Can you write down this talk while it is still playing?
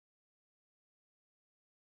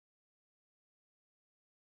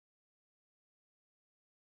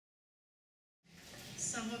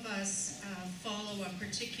some of us follow a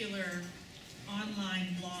particular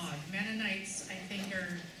online blog. Mennonites, I think, are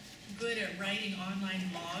good at writing online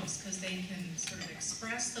blogs because they can sort of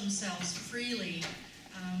express themselves freely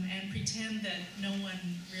and pretend that no one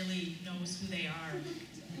really knows who they are.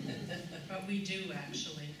 But we do,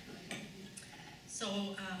 actually.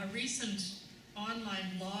 So a recent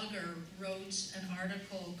online blogger wrote an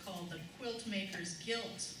article called "The Quilt Maker's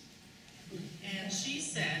Guilt." And she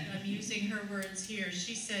said, I'm using her words here,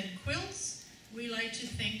 she said, "Quilts, we like to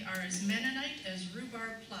think, are as Mennonite as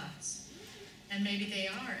rhubarb plots." And maybe they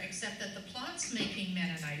are, except that the plots-making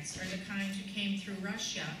Mennonites are the kind who came through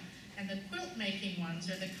Russia, and the quilt-making ones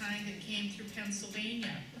are the kind that came through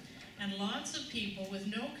Pennsylvania. And lots of people with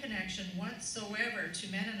no connection whatsoever to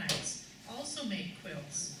Mennonites also make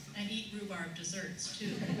quilts and eat rhubarb desserts,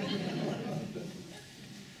 too.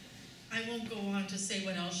 I won't go on to say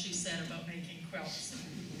what else she said about making quilts.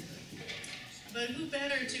 But who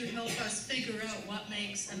better to help us figure out what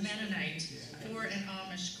makes a Mennonite or an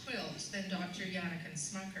Amish quilt than Dr. Janneken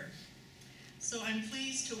Smucker? So I'm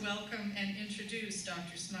pleased to welcome and introduce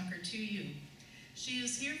Dr. Smucker to you. She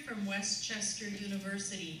is here from Westchester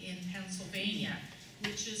University in Pennsylvania,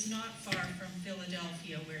 which is not far from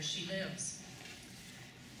Philadelphia, where she lives.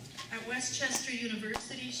 At Westchester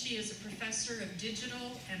University, she is a professor of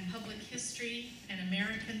digital and public history and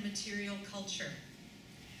American material culture.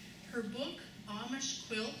 Her book, Amish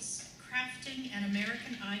Quilts, Crafting an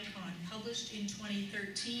American Icon, published in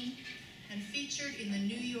 2013 and featured in the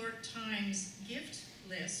New York Times gift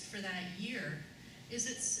list for that year, is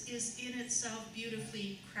in itself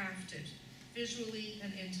beautifully crafted, visually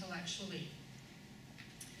and intellectually.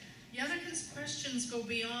 Janneken's questions go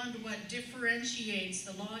beyond what differentiates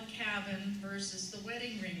the log cabin versus the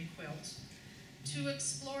wedding ring quilt to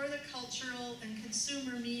explore the cultural and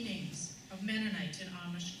consumer meanings of Mennonite and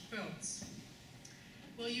Amish quilts.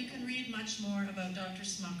 Well, you can read much more about Dr.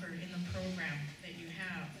 Smucker in the program that you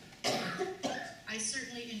have. I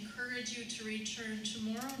certainly encourage you to return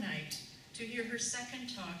tomorrow night to hear her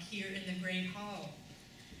second talk here in the Great Hall,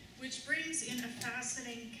 which brings in a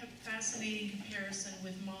fascinating comparison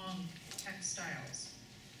with Hmong textiles.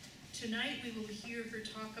 Tonight we will hear her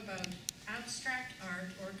talk about abstract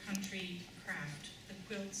art or country craft, the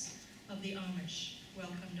quilts of the Amish.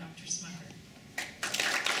 Welcome, Dr. Smucker.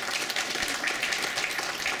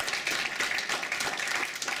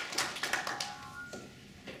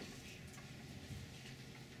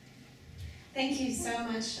 Thank you so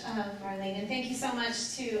much, Marlene, and thank you so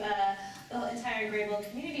much to the entire Grebel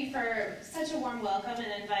community for such a warm welcome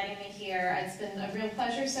and inviting me here. It's been a real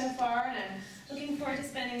pleasure so far, and I'm looking forward to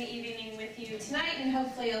spending the evening with you tonight, and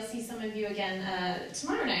hopefully I'll see some of you again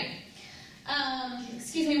tomorrow night.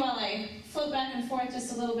 Excuse me while I float back and forth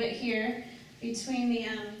just a little bit here between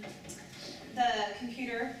the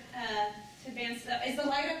computer to advance. Is the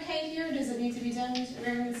light okay here? Does it need to be dimmed?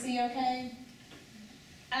 Everyone can see okay?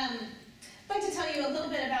 I'd like to tell you a little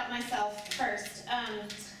bit about myself first.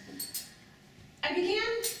 I began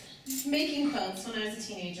making quilts when I was a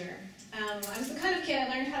teenager. I was the kind of kid, I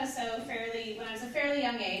learned how to sew when I was a fairly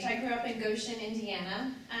young age. I grew up in Goshen,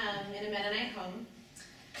 Indiana, in a Mennonite home.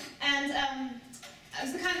 And I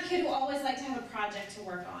was the kind of kid who always liked to have a project to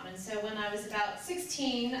work on. And so when I was about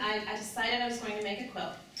 16, I decided I was going to make a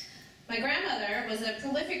quilt. My grandmother was a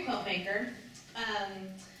prolific quilt maker.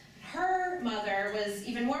 Her mother was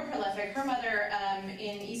even more prolific. Her mother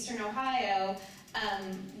in Eastern Ohio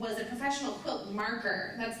was a professional quilt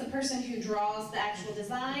marker. That's the person who draws the actual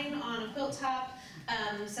design on a quilt top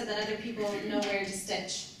so that other people know where to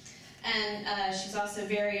stitch. And she's also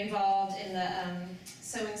very involved in the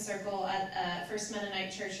sewing circle at First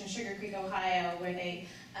Mennonite Church in Sugar Creek, Ohio, where they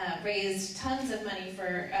raised tons of money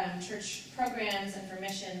for church programs and for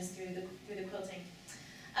missions through the quilting.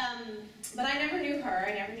 But I never knew her.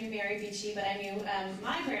 I never knew Mary Beachy, but I knew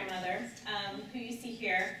my grandmother, who you see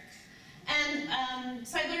here. And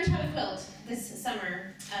so I learned how to quilt this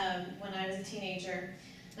summer when I was a teenager.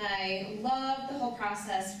 And I loved the whole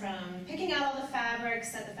process, from picking out all the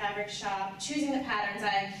fabrics at the fabric shop, choosing the patterns.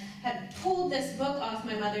 I had pulled this book off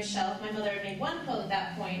my mother's shelf. My mother had made one quilt at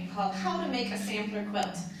that point called How to Make a Sampler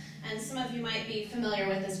Quilt. And some of you might be familiar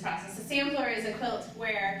with this process. A sampler is a quilt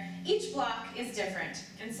where each block is different.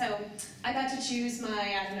 And so I got to choose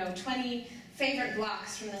my, 20 favorite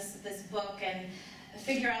blocks from this book and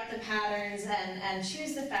figure out the patterns and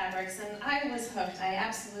choose the fabrics. And I was hooked. I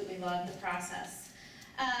absolutely loved the process.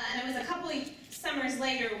 And it was a couple of summers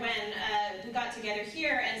later when we got together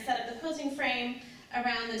here and set up the quilting frame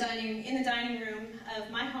around in the dining room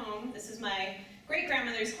of my home. This is my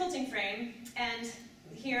great-grandmother's quilting frame. And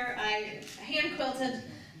here I hand-quilted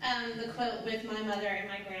the quilt with my mother and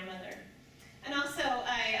my grandmother. And also,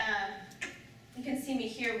 you can see me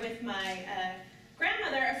here with my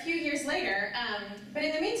grandmother a few years later. But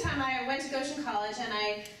in the meantime, I went to Goshen College and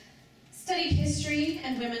I studied history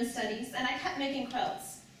and women's studies, and I kept making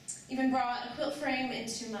quilts. Even brought a quilt frame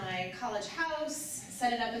into my college house,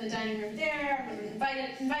 set it up in the dining room there,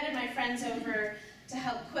 invited my friends over to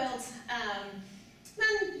help quilt.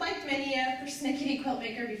 Then, like many a persnickety quilt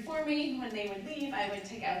maker before me, when they would leave, I would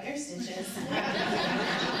take out their stitches.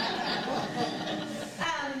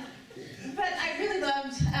 But I really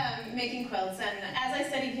loved making quilts, and as I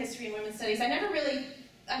studied history and women's studies, I never really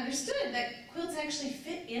understood that quilts actually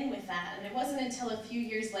fit in with that. And it wasn't until a few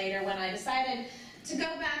years later when I decided to go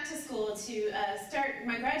back to school to start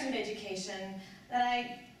my graduate education that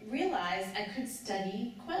I realized I could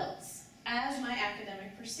study quilts as my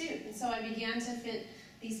academic pursuit. And so I began to fit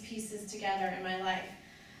these pieces together in my life.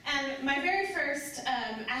 And my very first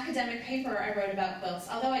academic paper I wrote about quilts,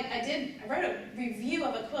 although I wrote a review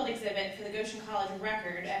of a quilt exhibit for the Goshen College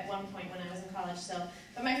Record at one point when I was in college still.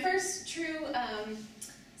 But my first true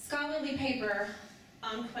scholarly paper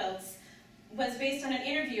on quilts was based on an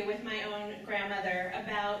interview with my own grandmother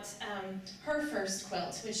about her first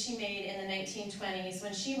quilt, which she made in the 1920s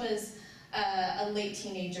when she was a late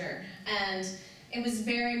teenager. And it was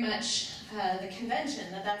very much the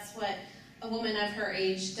convention that that's what a woman of her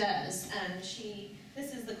age does. And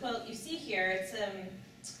this is the quilt you see here.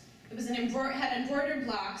 Had embroidered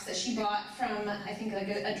blocks that she bought from, I think, like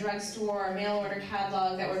a drugstore or mail order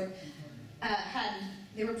catalog that were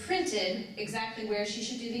they were printed exactly where she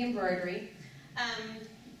should do the embroidery.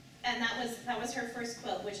 And that was her first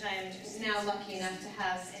quilt, which I am now lucky enough to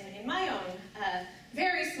have in my own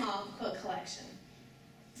very small quilt collection.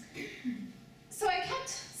 So I kept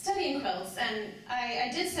studying quilts, and I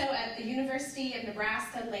did so at the University of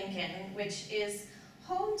Nebraska-Lincoln, which is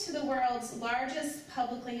home to the world's largest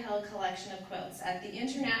publicly held collection of quilts at the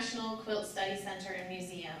International Quilt Study Center and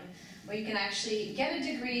Museum, where you can actually get a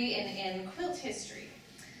degree in quilt history.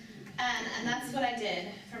 And that's what I did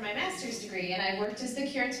for my master's degree, and I worked as the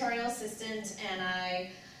curatorial assistant, and I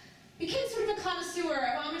became sort of a connoisseur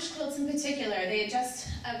of Amish quilts in particular. They had just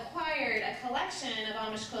acquired a collection of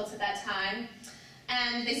Amish quilts at that time,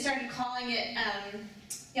 and they started calling it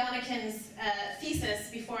Janneken's thesis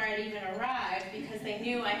before I'd even arrived, because they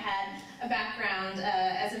knew I had a background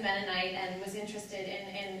as a Mennonite and was interested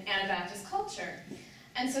in Anabaptist culture.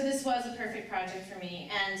 And so this was a perfect project for me,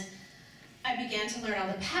 and I began to learn all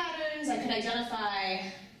the patterns. I could identify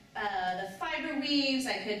the fiber weaves.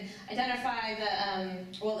 I could identify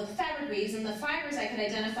the fabric weaves, and the fibers I could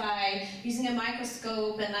identify using a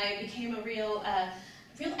microscope, and I became a real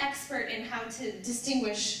expert in how to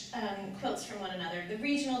distinguish quilts from one another, the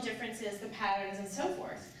regional differences, the patterns, and so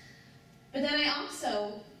forth. But then I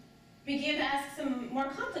also began to ask some more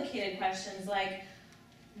complicated questions, like,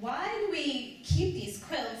 why do we keep these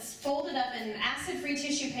quilts folded up in acid-free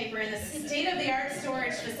tissue paper in the state-of-the-art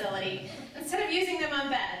storage facility instead of using them on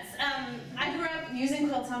beds? I grew up using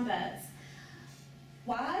quilts on beds.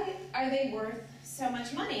 Why are they worth so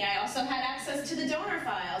much money? I also had access to the donor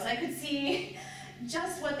files. I could see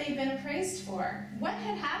just what they've been appraised for. What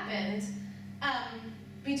had happened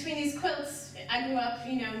between these quilts? I grew up,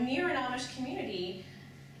 near an Amish community,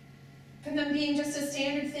 from them being just a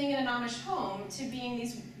standard thing in an Amish home to being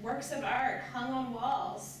these works of art hung on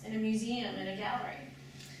walls in a museum, in a gallery.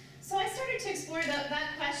 So I started to explore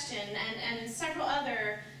that question and several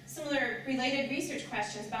other similar related research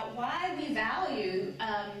questions about why we value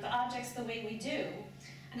the objects the way we do,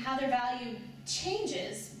 and how their value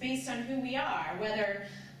changes based on who we are, whether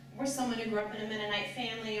we're someone who grew up in a Mennonite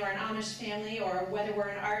family or an Amish family, or whether we're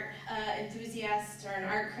an art enthusiast or an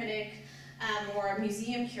art critic, or a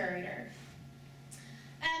museum curator.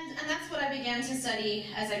 And that's what I began to study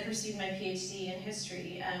as I pursued my PhD in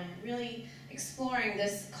history, really exploring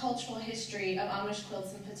this cultural history of Amish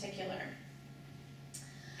quilts in particular.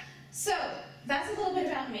 So that's a little bit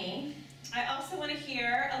about me. I also want to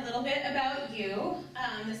hear a little bit about you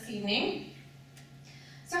this evening.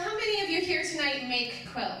 So how many of you here tonight make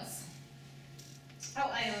quilts? Oh,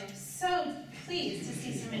 I am so pleased to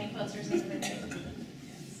see so many quilters over there.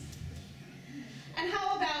 And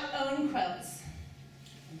how about own quilts?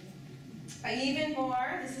 Even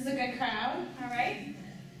more. This is a good crowd, all right?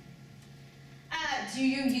 Do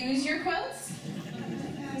you use your quilts?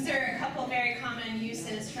 These are a couple very common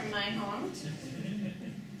uses from my home.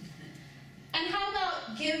 And how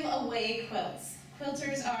about give away quilts?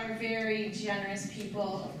 Quilters are very generous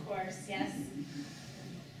people, of course, yes?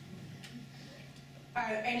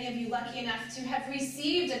 Are any of you lucky enough to have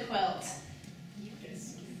received a quilt?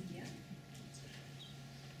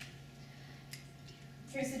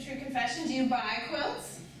 Here's the true confession. Do you buy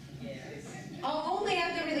quilts? Yes. Oh, only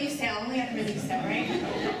at the relief sale. Only at the relief sale, right?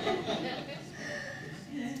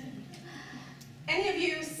 Any of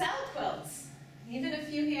you sell quilts? Even a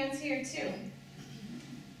few hands here, too.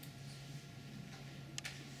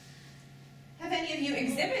 Have any of you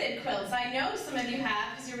exhibited quilts? I know some of you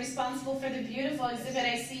have, because you're responsible for the beautiful exhibit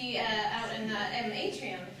I see out in the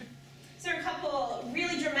atrium. So there are a couple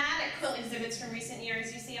really dramatic quilt exhibits from recent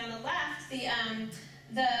years. You see on the left the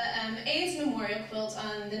AIDS Memorial quilt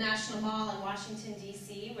on the National Mall in Washington,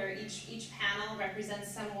 D.C., where each panel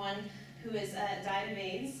represents someone who has died of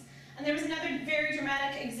AIDS. And there was another very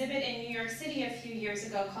dramatic exhibit in New York City a few years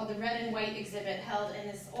ago called the Red and White exhibit, held in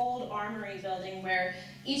this old armory building where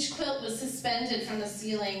each quilt was suspended from the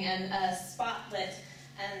ceiling and spotlit,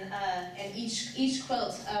 and each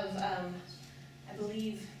quilt of, I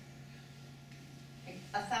believe,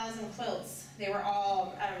 1,000 quilts. They were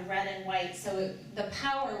all red and white, so the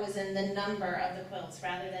power was in the number of the quilts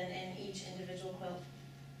rather than in each individual quilt.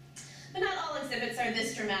 But not all exhibits are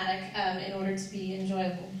this dramatic in order to be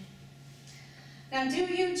enjoyable. Now, do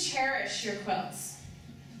you cherish your quilts?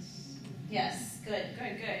 Yes, good,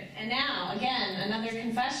 good, good. And now, again, another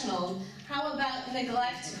confessional. How about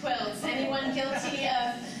neglect quilts? Anyone guilty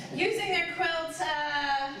of using their quilt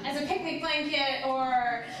as a picnic blanket,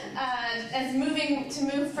 or as to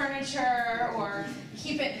move furniture, or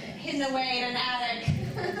keep it hidden away in an attic?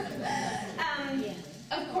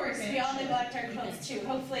 Of course, we all neglect our quilts too.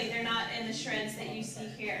 Hopefully they're not in the shreds that you see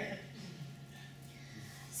here.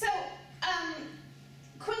 So,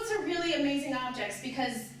 quilts are really amazing objects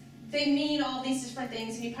because they mean all these different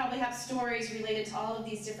things, and you probably have stories related to all of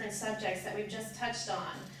these different subjects that we've just touched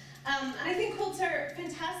on. And I think quilts are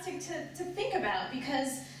fantastic to think about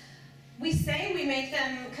because we say we make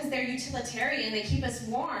them because they're utilitarian, they keep us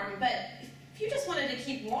warm, but if you just wanted to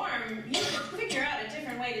keep warm, you could figure out a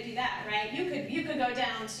different way to do that, right? You could go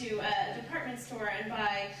down to a department store and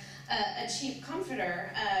buy a cheap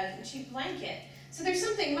comforter, a cheap blanket. So there's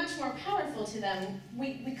something much more powerful to them.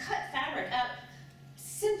 We cut fabric up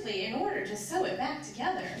simply in order to sew it back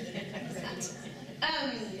together.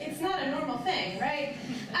 It's not a normal thing, right?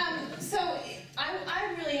 So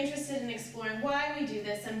I'm really interested in exploring why we do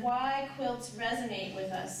this and why quilts resonate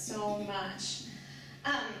with us so much.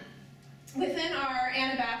 Within our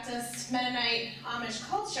Anabaptist, Mennonite, Amish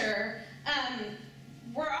culture,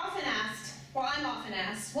 we're often asked, well, I'm often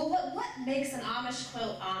asked, well, what makes an Amish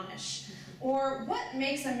quilt Amish? Or what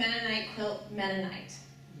makes a Mennonite quilt Mennonite?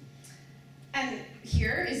 And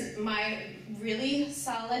here is my really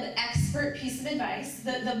solid expert piece of advice.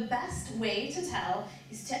 The best way to tell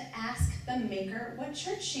is to ask the maker what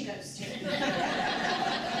church she goes to.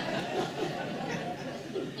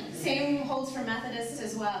 Same holds for Methodists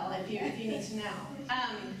as well, if you need to know.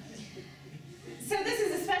 So this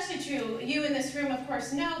is especially true. You in this room, of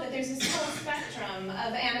course, know that there's this whole spectrum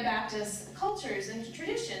of Anabaptist cultures and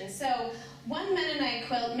traditions. So one Mennonite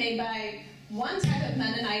quilt made by one type of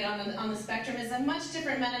Mennonite on the spectrum is a much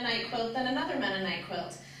different Mennonite quilt than another Mennonite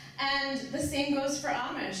quilt. And the same goes for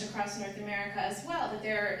Amish across North America as well, that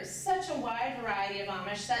there is such a wide variety of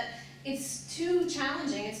Amish that it's too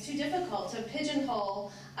challenging, it's too difficult to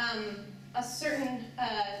pigeonhole a certain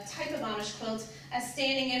type of Amish quilt as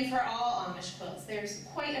standing in for all Amish quilts. There's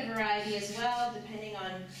quite a variety as well, depending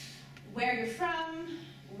on where you're from,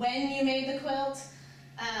 when you made the quilt,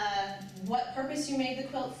 what purpose you made the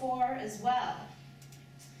quilt for as well.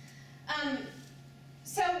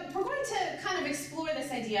 So we're going to kind of explore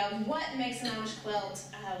this idea of what makes an Amish quilt,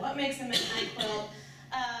 what makes a Mennonite quilt.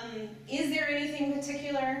 Is there anything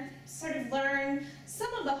particular? Sort of learn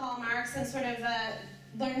some of the hallmarks and sort of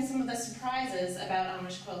learn some of the surprises about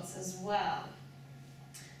Amish quilts as well.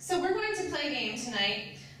 So we're going to play a game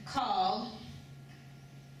tonight called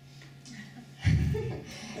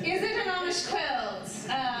Is it an Amish quilt?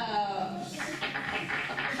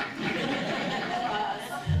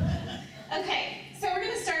 Okay, so we're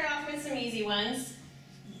going to start off with some easy ones.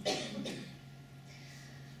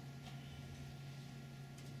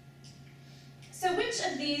 So which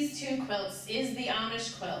of these two quilts is the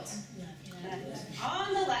Amish quilt?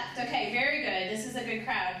 On the left. Okay, very good. This is a good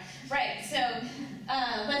crowd. Right, so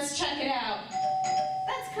let's check it out.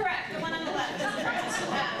 That's correct. The one on the left is correct.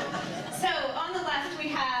 So on the left we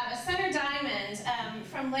have a center diamond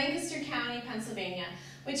from Lancaster County, Pennsylvania,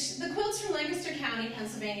 which the quilts from Lancaster County,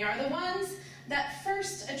 Pennsylvania are the ones that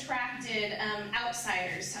first attracted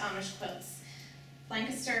outsiders to Amish quilts.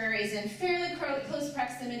 Lancaster is in fairly close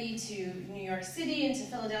proximity to New York City and to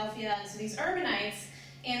Philadelphia, and so these urbanites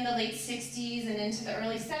in the late 60s and into the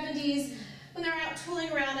early 70s, when they were out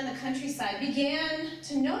tooling around in the countryside, began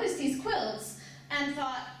to notice these quilts and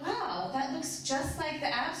thought, wow, that looks just like the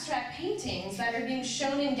abstract paintings that are being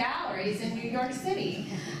shown in galleries in New York City.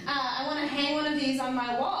 I want to hang one of these on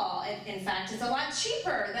my wall. In fact, it's a lot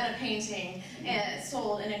cheaper than a painting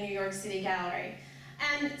sold in a New York City gallery.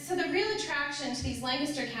 And so the real attraction to these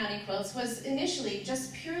Lancaster County quilts was initially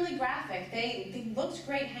just purely graphic. They looked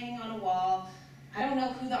great hanging on a wall. I don't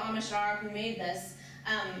know who the Amish are who made this,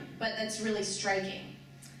 but that's really striking.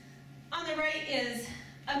 On the right is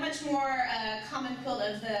a much more common quilt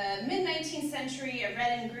of the mid-19th century, a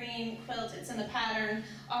red and green quilt. It's in the pattern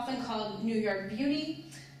often called New York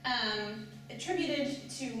Beauty, attributed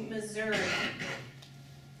to Missouri.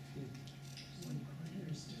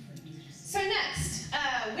 So next,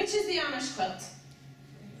 which is the Amish quilt?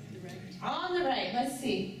 On the right, let's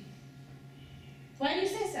see. Why do you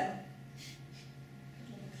say so?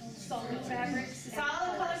 Solid fabrics.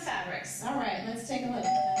 Solid colored fabrics. All right, let's take a look.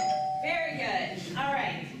 Very good. All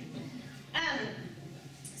right.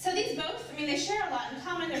 So these both, I mean, they share a lot in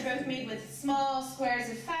common. They're both made with small squares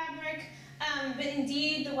of fabric. But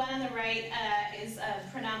indeed, the one on the right is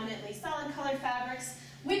predominantly solid colored fabrics,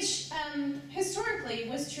 which historically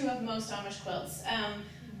was true of most Amish quilts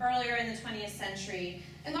earlier in the 20th century,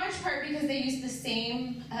 in large part because they used the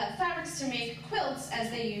same fabrics to make quilts as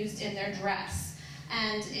they used in their dress.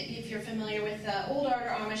 And if you're familiar with Old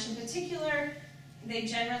Order Amish in particular, they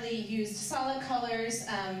generally used solid colors.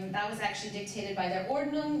 That was actually dictated by their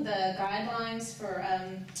ordnung, the guidelines for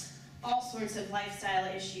all sorts of lifestyle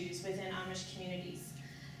issues within Amish communities.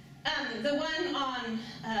 The one on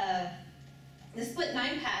the split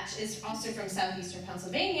 9-patch is also from southeastern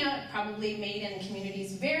Pennsylvania, probably made in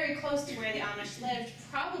communities very close to where the Amish lived,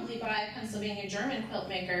 probably by a Pennsylvania German quilt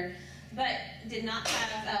maker, but did not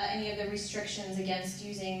have any of the restrictions against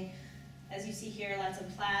using, as you see here, lots of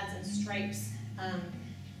plaids and stripes.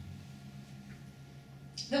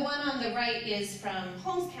 The one on the right is from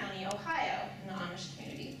Holmes County, Ohio, in the Amish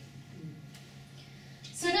community.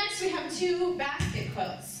 So next we have two basket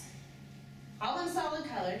quilts, all in solid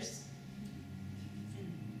colors.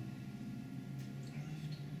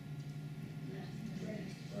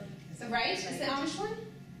 The right is the Amish one?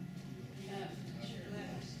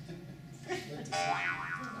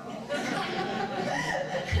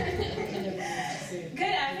 Good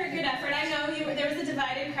effort, good effort. I know there was a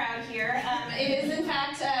divided crowd here. It is in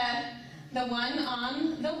fact the one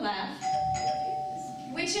on the left,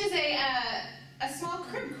 which is a small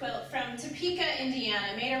crib quilt from Topeka,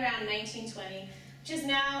 Indiana, made around 1920, which is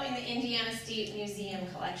now in the Indiana State Museum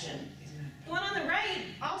collection. The one on the right,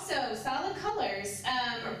 also solid colors,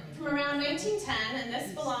 from around 1910, and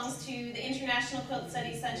this belongs to the International Quilt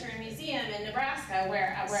Studies Center and Museum in Nebraska,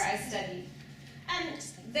 where I studied. And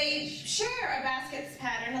they share a baskets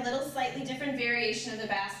pattern, a little slightly different variation of the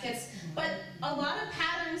baskets, but a lot of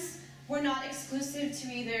patterns were not exclusive to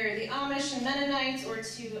either the Amish and Mennonites or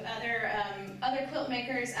to other quilt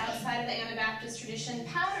makers outside of the Anabaptist tradition.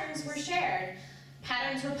 Patterns were shared.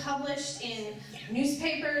 Patterns were published in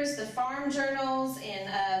newspapers, the farm journals, in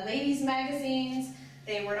ladies' magazines.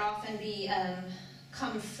 They would often be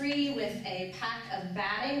come free with a pack of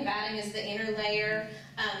batting. Batting is the inner layer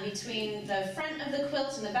between the front of the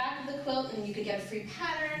quilt and the back of the quilt, and you could get a free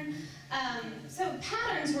pattern. So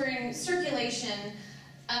patterns were in circulation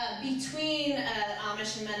between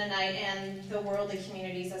Amish and Mennonite and the worldly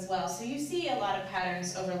communities as well. So you see a lot of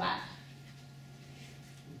patterns overlap.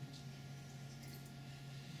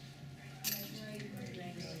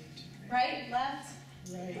 Right? Left?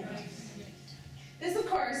 Right. This, of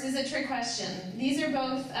course, is a trick question. These are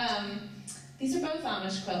both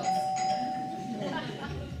Amish quilts.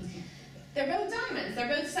 They're both diamonds. They're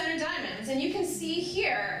both center diamonds, and you can see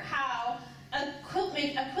here how a quilt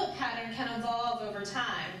pattern can evolve over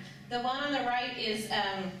time. The one on the right is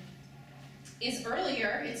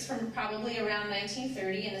earlier. It's from probably around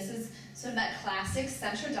 1930, and this is sort of that classic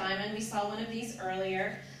center diamond. We saw one of these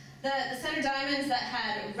earlier. The center diamonds that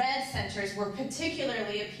had red centers were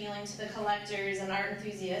particularly appealing to the collectors and art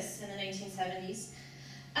enthusiasts in the 1970s.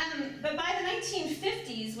 But by the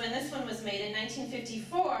 1950s, when this one was made in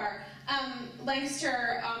 1954,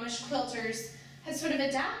 Lancaster Amish quilters had sort of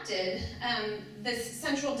adapted this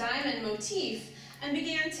central diamond motif and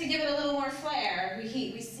began to give it a little more flair.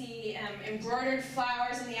 We see embroidered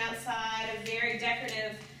flowers on the outside, a very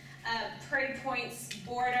decorative prairie points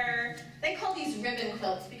border. They call these ribbon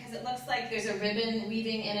quilts because it looks like there's a ribbon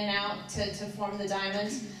weaving in and out to form the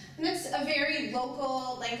diamond. And that's a very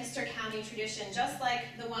local Lancaster County tradition, just like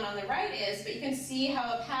the one on the right is, but you can see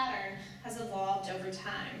how a pattern has evolved over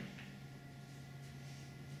time.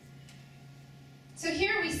 So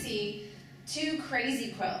here we see two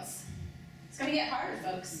crazy quilts. It's going to get harder,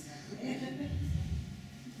 folks.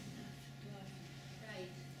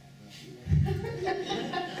 The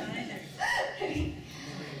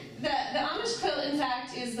Amish quilt, in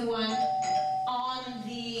fact, is the one on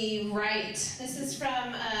the right. This is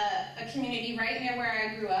from a community right near where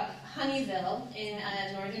I grew up, Honeyville in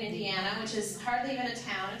northern Indiana, which is hardly even a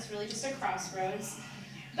town. It's really just a crossroads.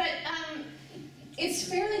 But it's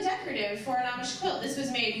fairly decorative for an Amish quilt. This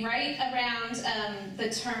was made right around the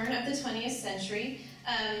turn of the 20th century.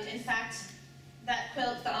 In fact, that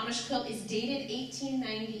quilt, the Amish quilt, is dated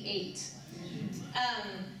 1898.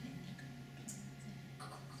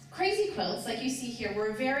 Crazy quilts, like you see here,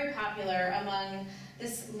 were very popular among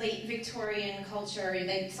this late Victorian culture.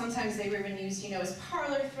 Sometimes they were even used, as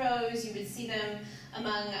parlor throws. You would see them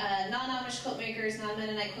among non-Amish quilt makers,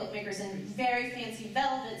 non-Mennonite quilt makers, in very fancy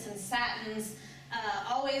velvets and satins.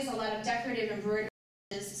 Always a lot of decorative embroidery.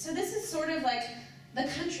 So this is sort of like the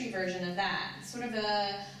country version of that, sort of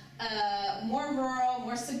a more rural,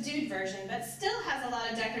 more subdued version, but still has a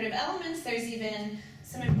lot of decorative elements. There's even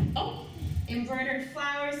some embroidered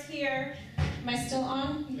flowers here. Am I still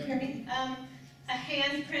on? You hear me? A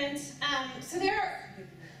handprint. So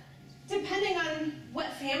depending on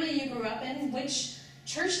what family you grew up in, which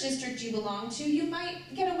church district you belong to, you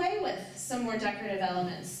might get away with some more decorative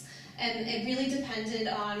elements. And it really depended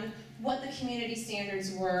on what the community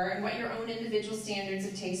standards were and what your own individual standards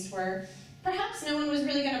of taste were. Perhaps no one was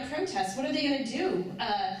really going to protest. What are they going to do?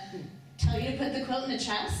 Tell you to put the quilt in a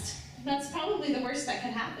chest? That's probably the worst that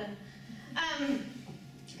could happen.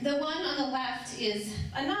 The one on the left is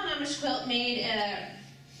a non-Amish quilt made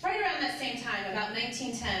right around that same time, about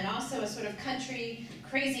 1910. Also a sort of country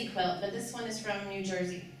crazy quilt, but this one is from New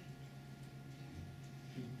Jersey.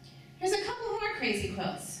 Here's a couple more crazy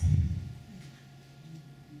quilts.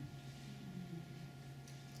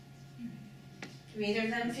 Do either of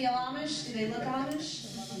them feel Amish? Do they look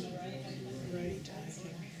Amish?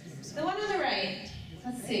 The one on the right.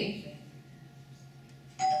 Let's see.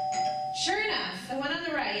 Sure enough, the one on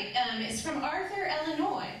the right is from Arthur,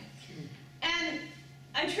 Illinois. And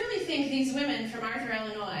I truly think these women from Arthur,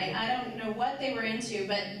 Illinois, I don't know what they were into,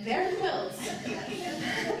 but their quilts,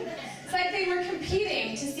 it's like they were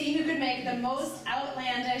competing to see who could make the most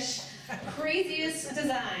outlandish, craziest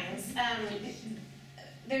designs.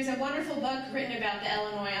 There's a wonderful book written about the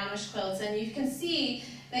Illinois Amish quilts, and you can see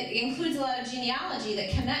that it includes a lot of genealogy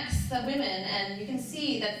that connects the women, and you can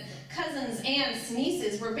see that cousins, aunts,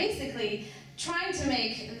 nieces were basically trying to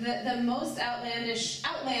make the most outlandish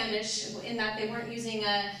in that they weren't using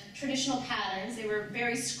traditional patterns. They were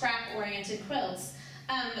very scrap-oriented quilts.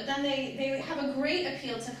 But then they have a great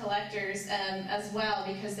appeal to collectors as well,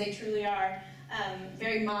 because they truly are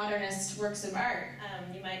very modernist works of art,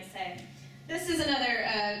 you might say. This is another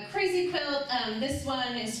crazy quilt. This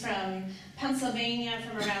one is from Pennsylvania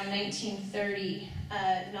from around 1930,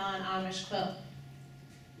 non-Amish quilt.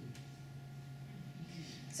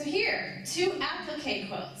 So here, two applique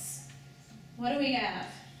quilts. What do we have?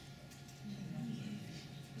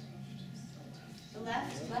 The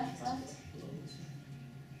left.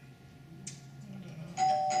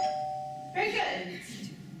 Very good.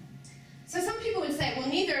 So some people would say, well,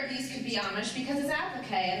 neither of these could be Amish because it's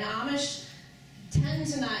applique, and the Amish tend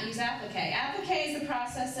to not use applique. Applique is the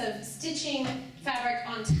process of stitching fabric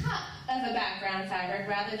on top of a background fabric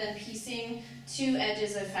rather than piecing two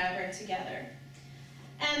edges of fabric together.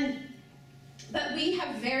 But we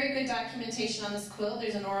have very good documentation on this quilt.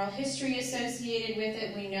 There's an oral history associated with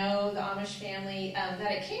it. We know the Amish family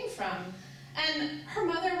that it came from. And her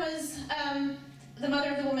mother was, the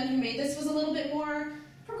mother of the woman who made this was a little bit more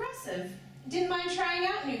progressive. Didn't mind trying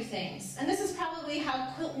out new things. And this is probably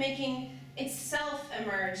how quilt making itself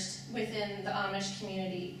emerged within the Amish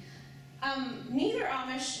community. Neither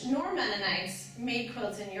Amish nor Mennonites made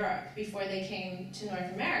quilts in Europe before they came to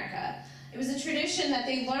North America. It was a tradition that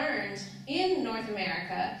they learned in North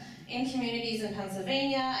America, in communities in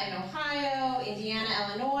Pennsylvania, in Ohio, Indiana,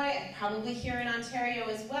 Illinois, and probably here in Ontario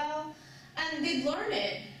as well. And they'd learn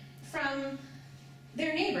it from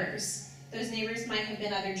their neighbors. Those neighbors might have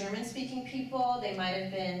been other German-speaking people, they might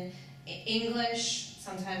have been English,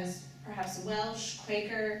 sometimes perhaps Welsh,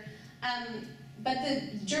 Quaker. But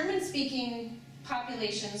the German-speaking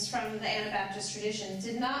populations from the Anabaptist traditions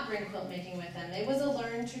did not bring quilt making with them. It was a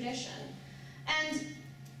learned tradition.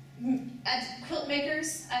 And as quilt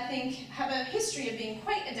makers, I think, have a history of being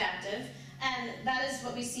quite adaptive, and that is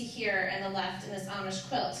what we see here in the left in this Amish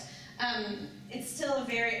quilt. It's still a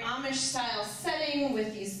very Amish-style setting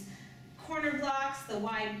with these corner blocks, the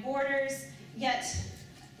wide borders, yet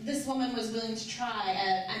this woman was willing to try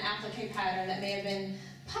an applique pattern that may have been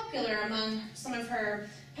popular among some of her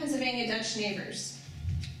Pennsylvania Dutch neighbors.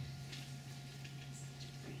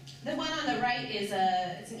 The one on the right is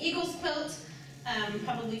it's an eagle's quilt.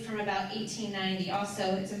 probably from about 1890.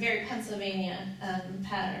 Also, it's a very Pennsylvania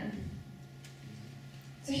pattern.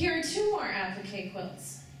 So here are two more applique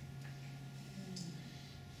quilts.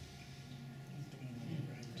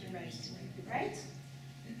 Right?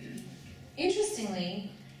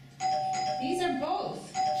 Interestingly, these are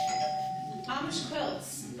both Amish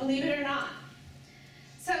quilts, believe it or not.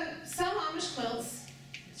 So some Amish quilts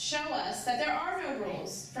show us that there are no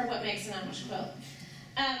rules for what makes an Amish quilt.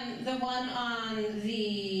 The one on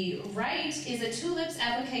the right is a tulips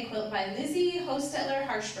applique quilt by Lizzie Hostetler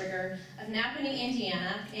Harshberger of Napanee,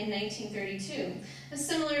 Indiana in 1932. A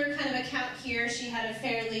similar kind of account here. She had a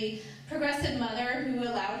fairly progressive mother who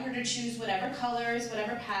allowed her to choose whatever colors,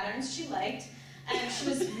 whatever patterns she liked. And she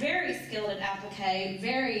was very skilled at applique,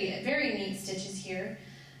 very, very neat stitches here.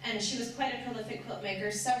 And she was quite a prolific quilt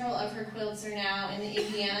maker. Several of her quilts are now in the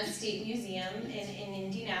Indiana State Museum in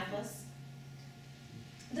Indianapolis.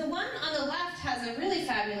 The one on the left has a really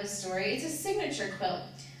fabulous story. It's a signature quilt.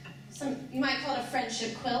 You might call it a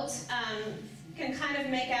friendship quilt. You can kind of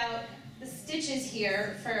make out the stitches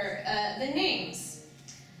here for the names.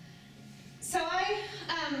 So I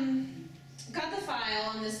got the file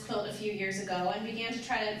on this quilt a few years ago and began to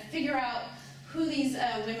try to figure out who these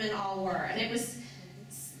women all were. And there was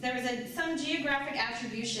some geographic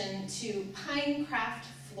attribution to Pinecraft,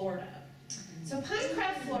 Florida. So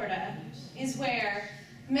Pinecraft, Florida is where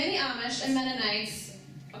many Amish and Mennonites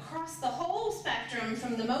across the whole spectrum,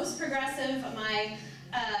 from the most progressive,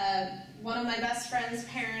 one of my best friend's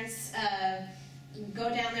parents go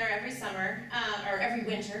down there every summer, or every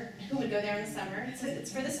winter. Who would go there in the summer?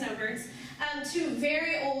 It's for the snowbirds. To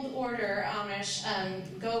very old order Amish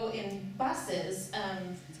go in buses.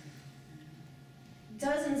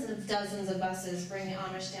 Dozens of buses bring the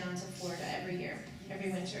Amish down to Florida every year,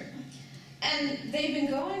 every winter. And they've been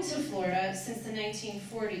going to Florida since the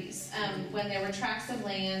 1940s, when there were tracts of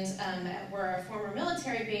land that were a former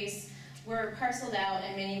military base, were parceled out,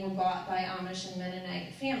 and many were bought by Amish and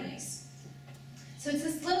Mennonite families. So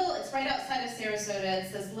it's right outside of Sarasota.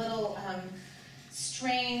 It's this little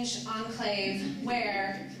strange enclave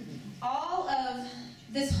where all of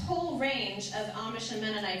this whole range of Amish and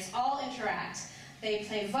Mennonites all interact. They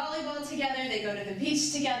play volleyball together, they go to the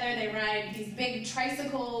beach together, they ride these big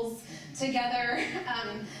tricycles together,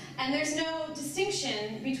 and there's no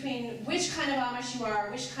distinction between which kind of Amish you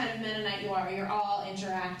are, which kind of Mennonite you are. You're all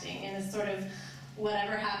interacting in this sort of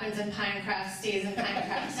whatever happens in Pinecraft stays in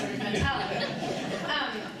Pinecraft sort of mentality.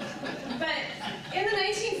 But in the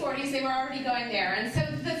 1940s, they were already going there, and so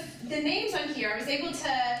the names on here, I was able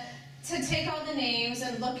to take all the names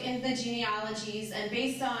and look in the genealogies, and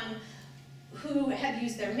based on who had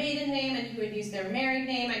used their maiden name and who had used their married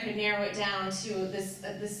name, I could narrow it down to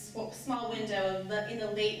this small window in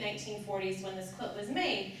the late 1940s when this quilt was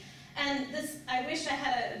made. And I wish I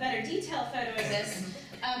had a better detailed photo of this.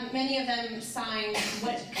 Many of them signed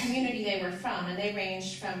what community they were from, and they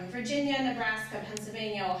ranged from Virginia, Nebraska,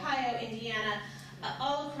 Pennsylvania, Ohio, Indiana,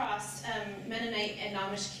 all across Mennonite and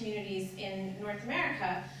Amish communities in North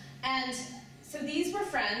America. And so these were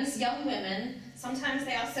friends, young women. Sometimes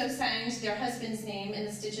they also signed their husband's name in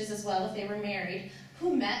the stitches as well if they were married,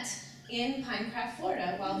 who met in Pinecraft,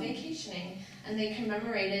 Florida while vacationing, and they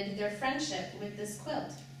commemorated their friendship with this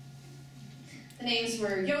quilt. The names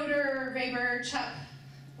were Yoder, Weber, Chuck,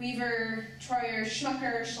 Weaver, Troyer,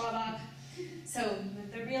 Smucker, Schlabach. So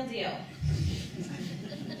the real deal.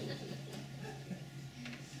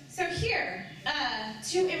 So here,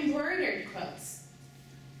 two embroidered quilts.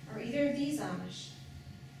 Are either of these Amish?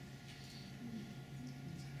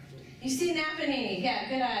 You see Napanee. Yeah,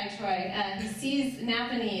 good eye, Troy. He sees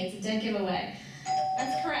Napanee. It's a dead giveaway.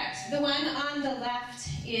 That's correct. The one on the left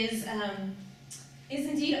is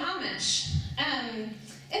indeed Amish.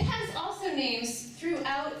 It has also names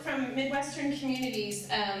throughout from Midwestern communities.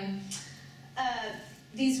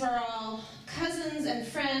 These were all cousins and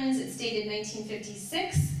friends. It's dated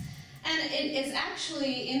 1956. And it is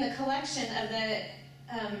actually in the collection of the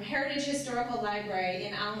Heritage Historical Library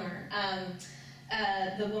in Almer.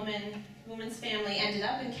 The woman's family ended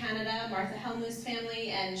up in Canada, Martha Helmuth's family,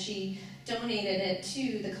 and she donated it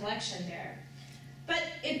to the collection there. But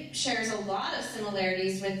it shares a lot of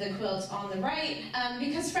similarities with the quilt on the right,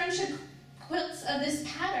 because friendship quilts of this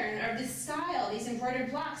pattern, or this style, these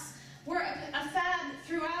embroidered blocks, were a fad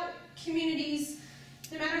throughout communities,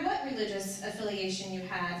 no matter what religious affiliation you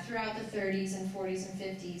had, throughout the 30s and 40s and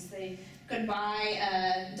 50s. They could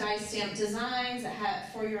buy die-stamped designs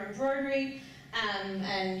for your embroidery,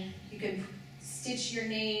 and you could stitch your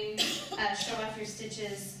name, show off your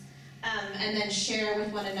stitches, and then share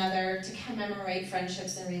with one another to commemorate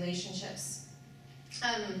friendships and relationships.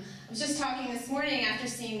 I was just talking this morning after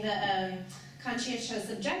seeing the conscientious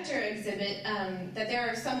objector exhibit that there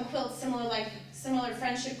are some quilts similar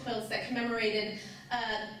friendship quilts that commemorated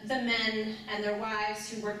the men and their wives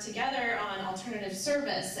who worked together on alternative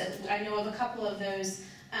service. I know of a couple of those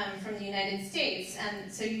from the United States.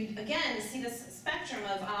 And so you, again, see this spectrum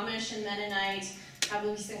of Amish and Mennonite,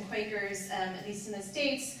 probably some Quakers, at least in the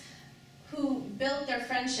States, who built their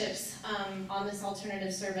friendships on this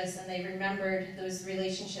alternative service, and they remembered those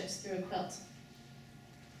relationships through a quilt.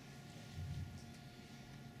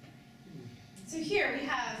 So here we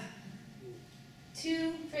have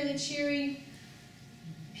two fairly cheery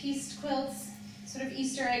pieced quilts, sort of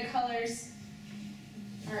Easter egg colors.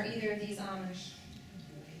 Are either of these Amish?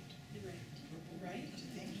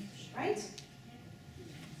 Right?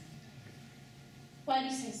 Why do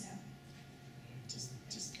you say so?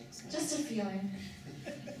 Just a feeling.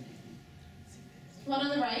 The one on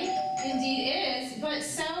the right indeed is, but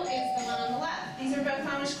so is the one on the left. These are both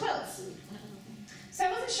Amish quilts. So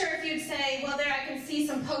I wasn't sure if you'd say, well, there I can see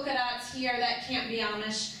some polka dots here, that can't be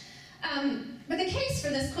Amish. But the case for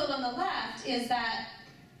this quilt on the left is that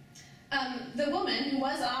the woman, who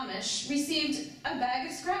was Amish, received a bag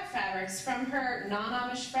of scrap fabrics from her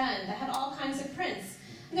non-Amish friend that had all kinds of prints.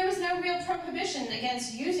 And there was no real prohibition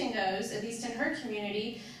against using those, at least in her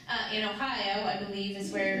community. In Ohio, I believe,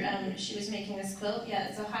 is where she was making this quilt. Yeah,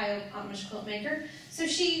 it's Ohio Amish quilt maker. So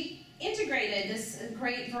she integrated this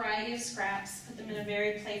great variety of scraps, put them in a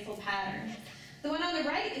very playful pattern. The one on the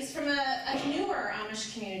right is from a newer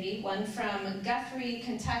Amish community, one from Guthrie,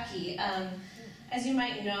 Kentucky. As you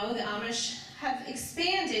might know, the Amish have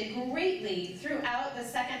expanded greatly throughout the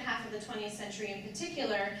second half of the 20th century in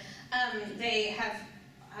particular. They have,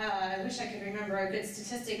 I wish I could remember a good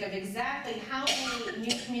statistic of exactly how many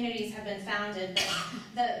new communities have been founded.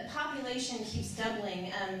 The population keeps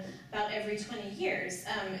doubling about every 20 years.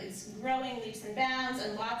 It's growing leaps and bounds,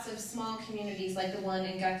 and lots of small communities like the one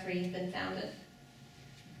in Guthrie have been founded.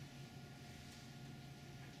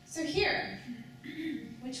 So here,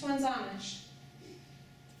 which one's Amish?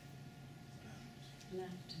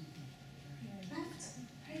 Left,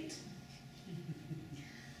 right.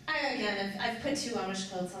 I've put two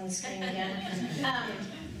Amish quilts on the screen again.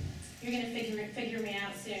 You're going to figure me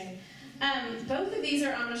out soon. Both of these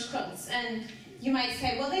are Amish quilts, and you might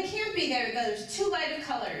say, well, they can't be there. There's too light of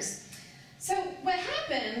colors. So what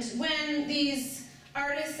happened when these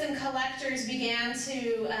artists and collectors began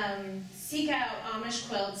to seek out Amish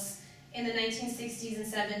quilts in the 1960s and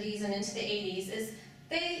 70s and into the 80s is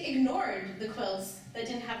they ignored the quilts that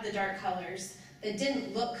didn't have the dark colors, that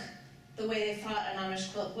didn't look the way they thought an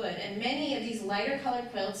Amish quilt would. And many of these lighter colored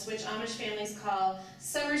quilts, which Amish families call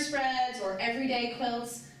summer spreads or everyday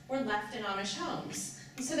quilts, were left in Amish homes.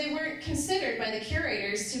 And so they weren't considered by the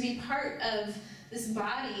curators to be part of this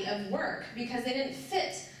body of work because they didn't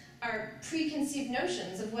fit our preconceived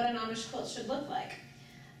notions of what an Amish quilt should look like.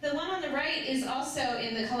 The one on the right is also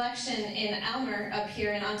in the collection in Aylmer up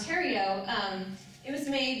here in Ontario. It was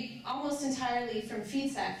made almost entirely from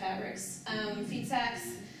feed sack fabrics. Feed sacks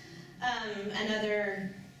and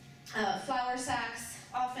other flour sacks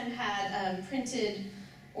often had printed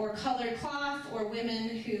or colored cloth, or women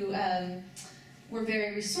who were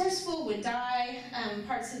very resourceful would dye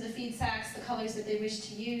parts of the feed sacks the colors that they wished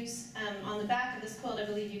to use. On the back of this quilt, I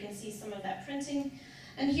believe you can see some of that printing.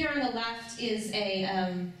 And here on the left is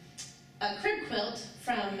a crib quilt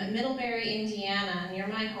from Middlebury, Indiana, near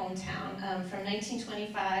my hometown, from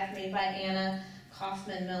 1925, made by Anna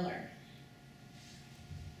Kaufman Miller.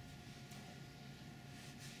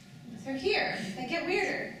 So here, they get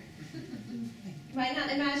weirder. You might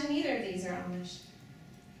not imagine either of these are Amish.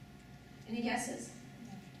 Any guesses?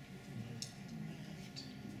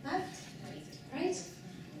 Left? Right?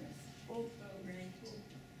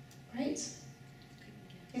 Right?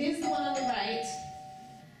 It is the one on the right,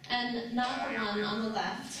 and not the one on the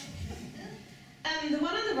left. The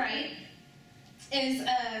one on the right is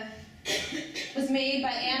was made by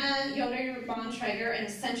Anna Yoder Bontrager in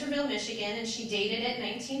Centerville, Michigan, and she dated it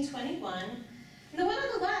 1921. And the one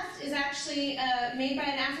on the left is actually made by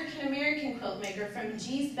an African-American quilt maker from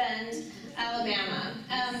Gee's Bend, Alabama.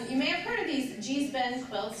 You may have heard of these Gee's Bend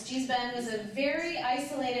quilts. Gee's Bend was a very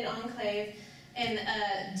isolated enclave in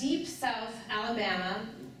deep south Alabama.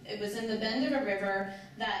 It was in the bend of a river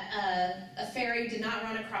that a ferry did not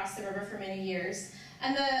run across the river for many years.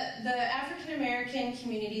 And the African-American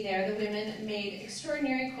community there, the women, made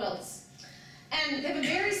extraordinary quilts. And they have a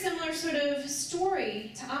very similar sort of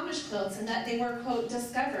story to Amish quilts in that they were, quote,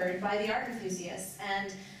 discovered by the art enthusiasts.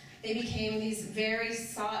 And they became these very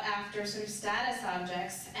sought-after sort of status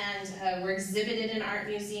objects and were exhibited in art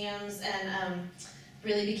museums and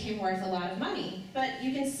really became worth a lot of money. But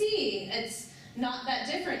you can see it's not that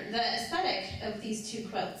different, the aesthetic of these two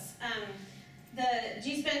quilts. The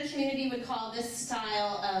G-Span community would call this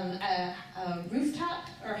style a rooftop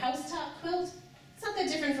or housetop quilt. It's not that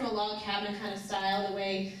different from a log cabin kind of style, the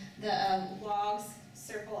way the logs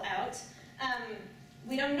circle out.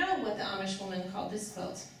 We don't know what the Amish woman called this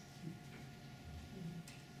quilt.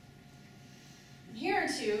 Here are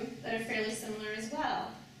two that are fairly similar as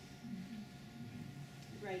well.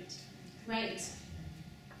 Right. Right.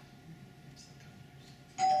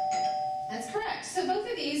 That's correct. So both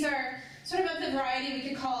of these are sort of the variety we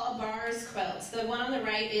could call a bars quilt. The one on the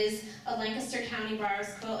right is a Lancaster County bars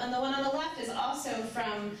quilt, and the one on the left is also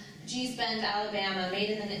from Gee's Bend, Alabama,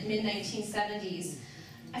 made in the mid-1970s.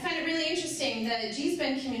 I find it really interesting. The Gee's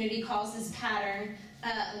Bend community calls this pattern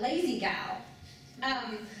lazy gal.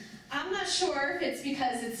 I'm not sure if it's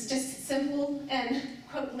because it's just simple and,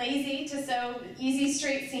 quote, lazy to sew easy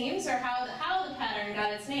straight seams, or how the pattern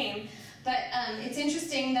got its name, but it's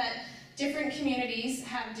interesting that different communities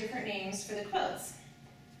have different names for the quilts.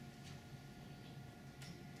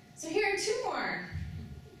 So here are two more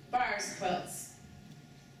bars quilts.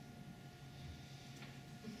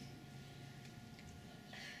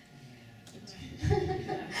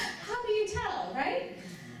 How do you tell, right?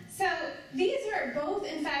 So these are both,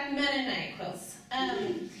 in fact, Mennonite quilts.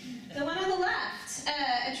 The one on the left,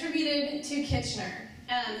 attributed to Kitchener.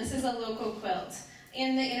 This is a local quilt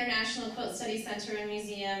in the International Quilt Study Center and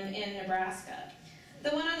Museum in Nebraska.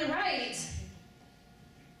 The one on the right,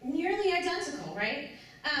 nearly identical, right,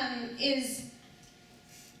 is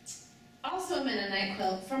also a Mennonite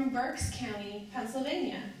quilt from Berks County,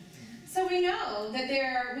 Pennsylvania. So we know that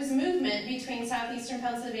there was movement between southeastern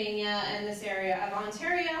Pennsylvania and this area of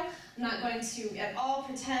Ontario. I'm not going to at all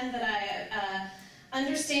pretend that I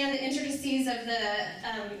understand the intricacies of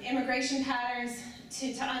the immigration patterns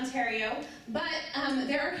to Ontario, but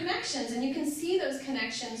there are connections, and you can see those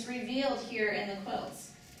connections revealed here in the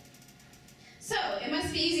quilts. So it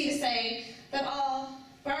must be easy to say that all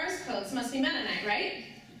bars quilts must be Mennonite, right?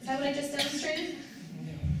 Is that what I just demonstrated?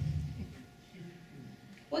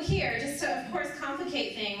 Well, here, just to, of course,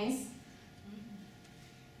 complicate things,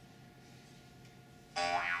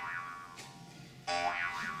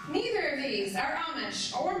 neither of these are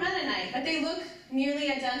Amish or Mennonite, but they look nearly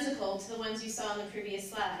identical to the ones you saw on the previous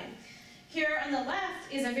slide. Here on the left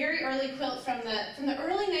is a very early quilt from the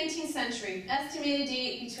early 19th century, estimated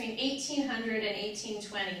date between 1800 and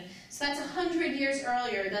 1820. So that's 100 years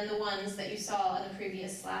earlier than the ones that you saw on the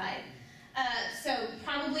previous slide. So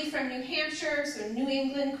probably from New Hampshire, so New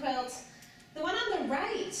England quilt. The one on the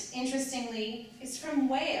right, interestingly, is from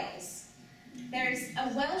Wales. There's a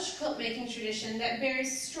Welsh quilt making tradition that bears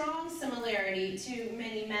strong similarity to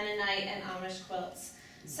many Mennonite and Amish quilts.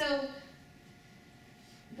 So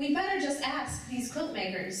we better just ask these quilt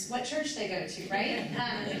makers what church they go to, right?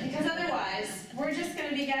 Because otherwise, we're just going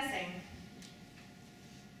to be guessing.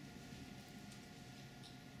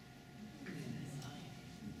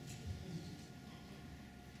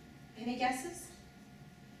 Any guesses?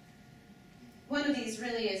 One of these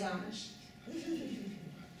really is Amish.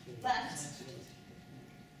 Left.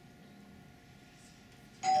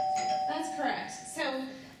 That's correct. So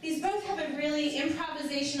these both have a really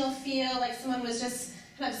improvisational feel, like someone was just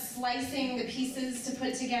kind of slicing the pieces to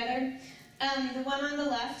put together. The one on the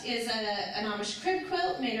left is an Amish crib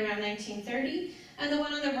quilt made around 1930, and the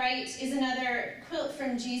one on the right is another quilt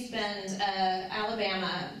from Gee's Bend,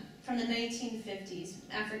 Alabama, from the 1950s,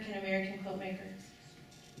 African-American quilt maker.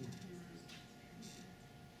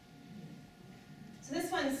 So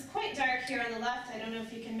this one's quite dark here on the left. I don't know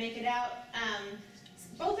if you can make it out.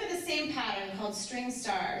 Both are the same pattern called string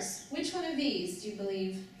stars. Which one of these do you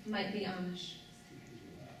believe might be Amish?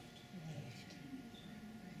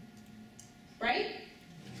 Right?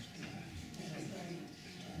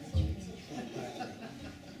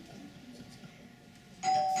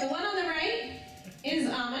 The one on the right is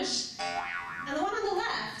Amish, and the one on the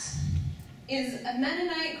left is a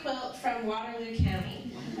Mennonite quilt from Waterloo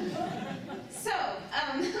County. So,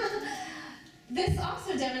 this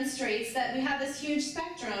also demonstrates that we have this huge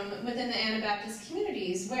spectrum within the Anabaptist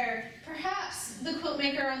communities, where perhaps the quilt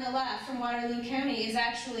maker on the left from Waterloo County is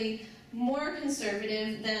actually more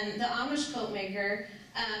conservative than the Amish quilt maker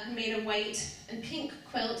who made a white and pink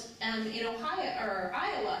quilt in Ohio or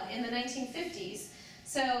Iowa in the 1950s.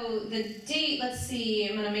 So the date, let's see,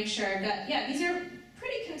 I'm going to make sure I've got, yeah, these are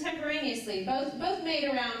pretty contemporaneously, both made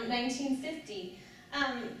around 1950.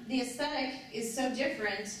 The aesthetic is so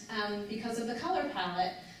different because of the color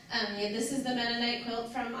palette. Yeah, this is the Mennonite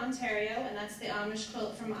quilt from Ontario, and that's the Amish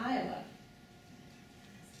quilt from Iowa.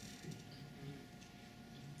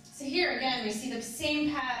 So here again, we see the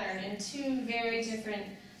same pattern in two very different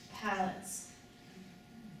palettes.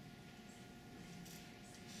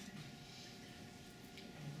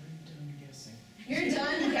 You're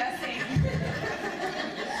done guessing.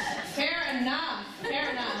 Fair enough,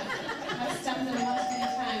 fair enough. I've stumped them once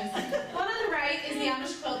many times. One on the right is the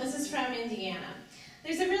Amish quilt. This is from Indiana.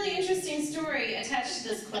 There's a really interesting story attached to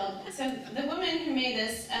this quilt. So the woman who made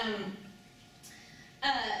this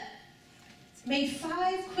made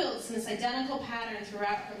 5 quilts in this identical pattern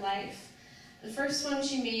throughout her life. The first one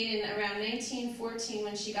she made in around 1914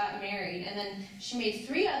 when she got married, and then she made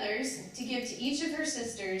 3 others to give to each of her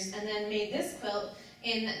sisters, and then made this quilt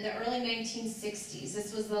in the early 1960s.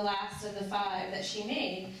 This was the last of the 5 that she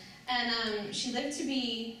made. And she lived to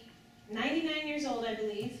be 99 years old, I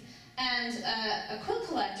believe, and a quilt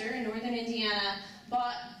collector in northern Indiana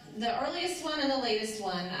bought the earliest one and the latest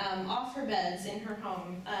one off her beds in her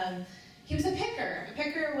home. He was a picker. A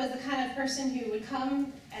picker was the kind of person who would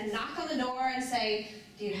come and knock on the door and say,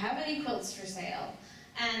 "Do you have any quilts for sale?"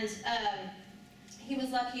 And he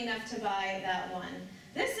was lucky enough to buy that one.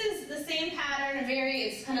 This is the same pattern,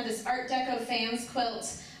 it's kind of this Art Deco fans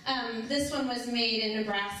quilt. This one was made in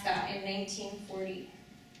Nebraska in 1940.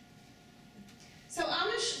 So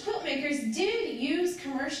Amish quilt makers did use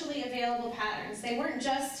commercially available patterns. They weren't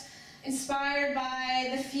just inspired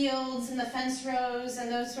by the fields and the fence rows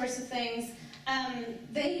and those sorts of things.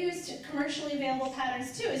 They used commercially available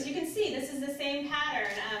patterns too. As you can see, this is the same pattern,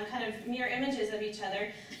 kind of mirror images of each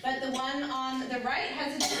other, but the one on the right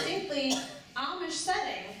has a distinctly Amish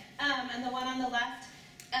setting, and the one on the left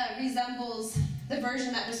resembles the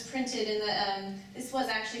version that was printed in the, this was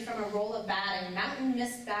actually from a roll of batting. Mountain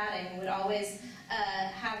Mist batting would always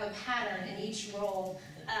have a pattern in each roll,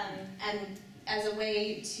 and as a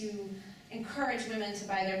way to encourage women to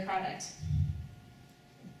buy their product.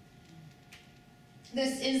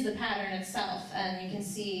 This is the pattern itself, and you can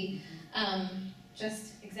see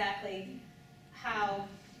just exactly how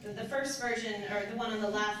the first version, or the one on the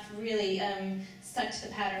left, really stuck to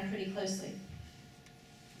the pattern pretty closely.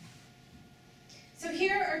 So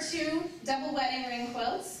here are 2 double wedding ring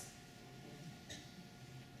quilts.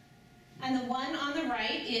 And the one on the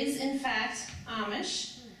right is, in fact,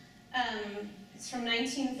 Amish. It's from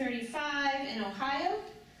 1935 in Ohio.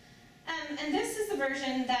 And this is the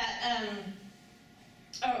version that,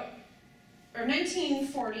 or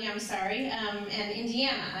 1940, I'm sorry, and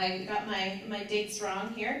Indiana. I got my dates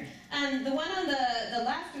wrong here. The one on the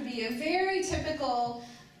left would be a very typical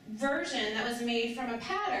version that was made from a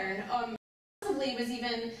pattern. Possibly was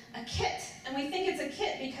even a kit. And we think it's a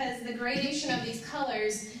kit because the gradation of these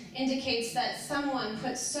colors indicates that someone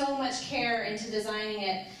put so much care into designing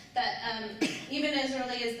it that even as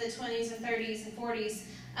early as the 20s and 30s and 40s,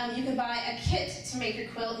 you could buy a kit to make your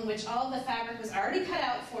quilt in which all of the fabric was already cut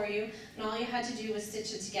out for you, and all you had to do was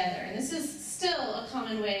stitch it together. And this is still a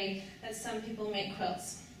common way that some people make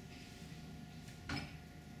quilts.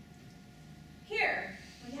 Here,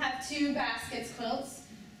 we have 2 baskets quilts,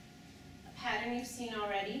 a pattern you've seen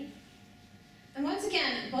already. And once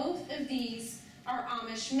again, both of these are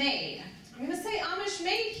Amish made. I'm going to say Amish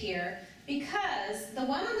made here because the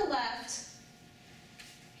one on the left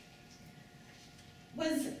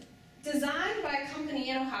was designed by a company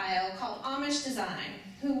in Ohio called Amish Design,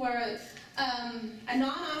 who were a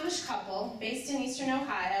non-Amish couple based in eastern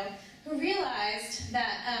Ohio who realized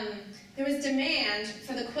that there was demand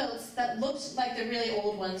for the quilts that looked like the really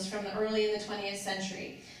old ones from the early in the 20th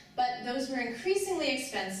century. But those were increasingly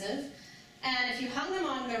expensive, and if you hung them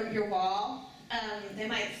on your wall, they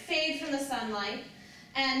might fade from the sunlight.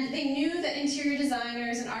 And they knew that interior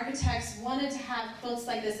designers and architects wanted to have quilts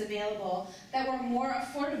like this available that were more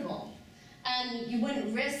affordable, and you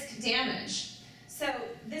wouldn't risk damage. So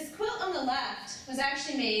this quilt on the left was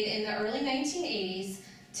actually made in the early 1980s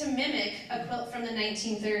to mimic a quilt from the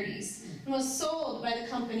 1930s, and was sold by the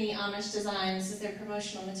company Amish Design. This is their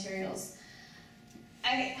promotional materials.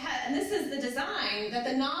 And this is the design that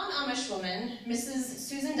the non-Amish woman, Mrs.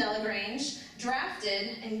 Susan Delagrange,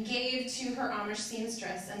 drafted and gave to her Amish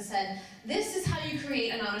seamstress and said, "This is how you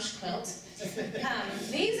create an Amish quilt.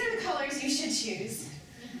 These are the colors you should choose."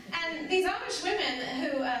 And these Amish women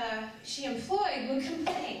who she employed would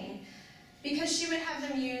complain because she would have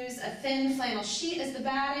them use a thin flannel sheet as the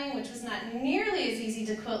batting, which was not nearly as easy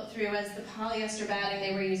to quilt through as the polyester batting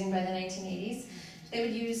they were using by the 1980s. They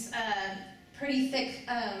would use pretty thick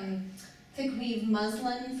weave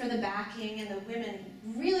muslin for the backing, and the women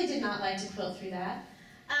really did not like to quilt through that.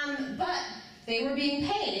 But they were being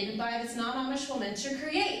paid by this non-Amish woman to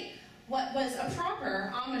create what was a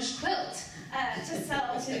proper Amish quilt to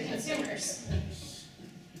sell to consumers.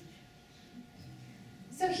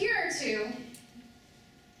 So here are two,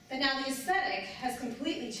 but now the aesthetic has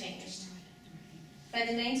completely changed by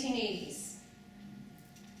the 1980s.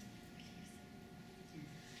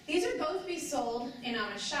 These would both be sold in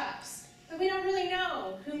Amish shops, but we don't really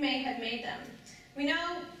know who may have made them. We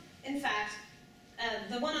know, in fact,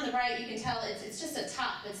 the one on the right, you can tell it's just a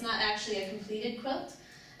top. It's not actually a completed quilt.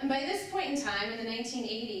 And by this point in time, in the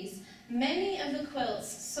 1980s, many of the quilts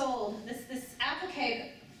sold, this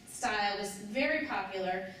applique style was very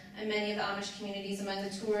popular in many of the Amish communities among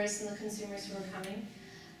the tourists and the consumers who were coming.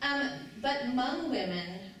 But Hmong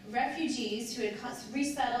women, refugees who had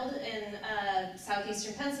resettled in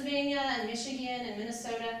southeastern Pennsylvania and Michigan and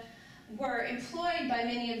Minnesota, were employed by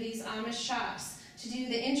many of these Amish shops to do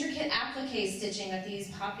the intricate applique stitching that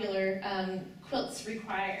these popular quilts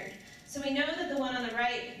required. So we know that the one on the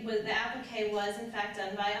right, the applique, was in fact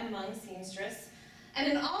done by a Hmong seamstress. And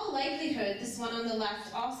in all likelihood, this one on the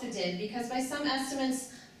left also did, because by some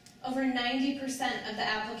estimates, over 90% of the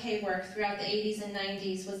applique work throughout the 80s and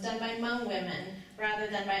 90s was done by Hmong women rather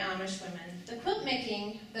than by Amish women. The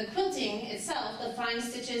quilting itself, the fine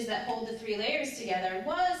stitches that hold the three layers together,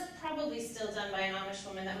 was probably still done by an Amish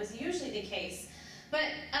woman. That was usually the case. But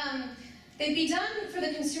they'd be done for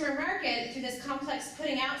the consumer market through this complex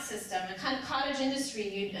putting out system, a kind of cottage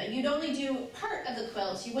industry. You'd only do part of the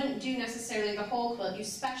quilt. You wouldn't do necessarily the whole quilt. You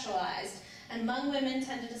specialized. And Hmong women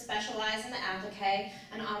tended to specialize in the applique,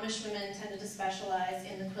 and Amish women tended to specialize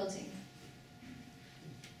in the quilting.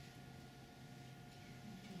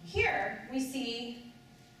 Here we see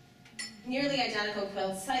nearly identical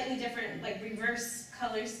quilts, slightly different, like reverse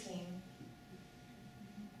color scheme.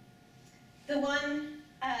 The one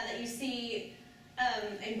that you see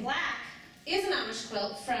in black is an Amish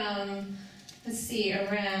quilt from, let's see,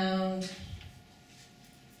 around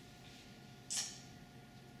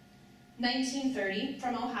 1930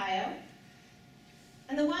 from Ohio.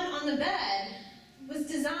 And the one on the bed was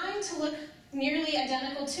designed to look nearly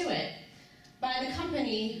identical to it by the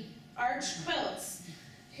company Arch Quilts,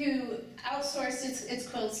 who outsourced its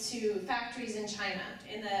quilts to factories in China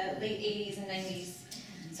in the late 80s and 90s.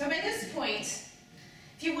 So by this point,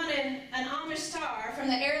 if you wanted an Amish star from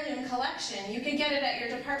the heirloom collection, you could get it at your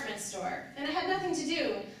department store. And it had nothing to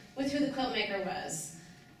do with who the quilt maker was.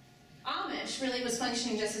 Amish really was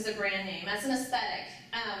functioning just as a brand name, as an aesthetic.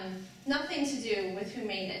 Nothing to do with who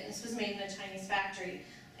made it. This was made in a Chinese factory.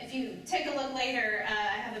 If you take a look later,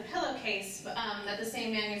 I have a pillowcase that the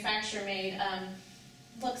same manufacturer made.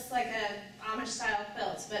 Looks like a Amish-style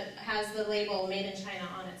quilt, but has the label "Made in China"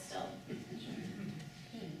 on it still.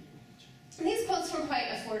 And these quilts were quite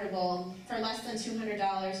affordable. For less than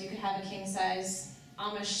 $200, you could have a king-size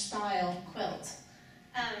Amish-style quilt.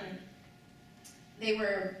 They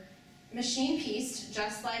were machine-pieced,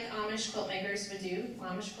 just like Amish quilt makers would do.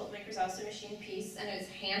 Amish quilt makers also machine-pieced, and it was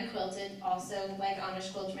hand-quilted, also like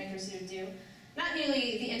Amish quilt makers would do. Not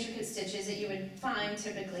nearly the intricate stitches that you would find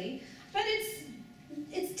typically, but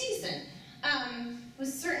it's decent.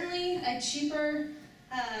 Was certainly a cheaper,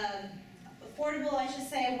 affordable, I should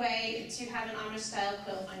say, way to have an Amish-style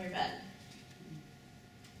quilt on your bed.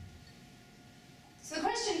 So the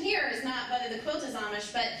question here is not whether the quilt is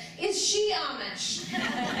Amish, but is she Amish?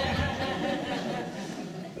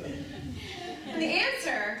 And the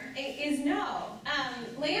answer is no.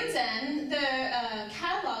 Land's End, the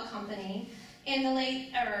catalog company, in the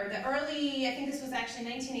early, I think this was actually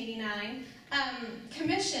 1989,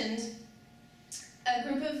 commissioned a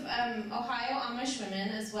group of Ohio Amish women,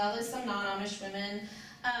 as well as some non-Amish women,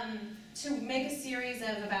 to make a series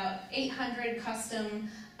of about 800 custom,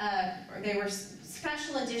 they were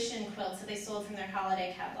special edition quilts that they sold from their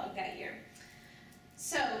holiday catalog that year.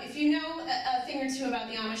 So, if you know a thing or two about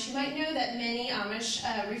the Amish, you might know that many Amish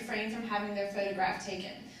refrain from having their photograph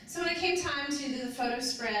taken. So when it came time to do the photo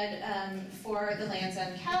spread for the Land's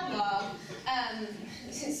End catalog,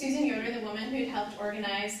 Susan Yoder, the woman who had helped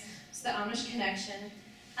organize the Amish Connection,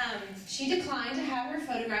 she declined to have her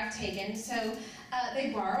photograph taken, so they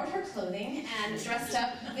borrowed her clothing and dressed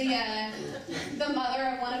up the mother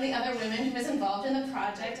of one of the other women who was involved in the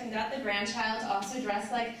project, and got the grandchild to also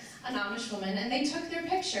dress like an Amish woman, and they took their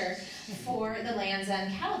picture for the Land's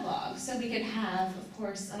End catalog, so we could have, of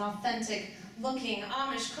course, an authentic looking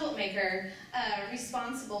Amish quilt maker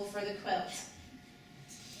responsible for the quilt.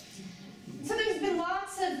 So there's been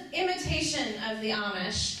lots of imitation of the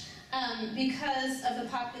Amish because of the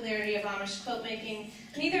popularity of Amish quilt making.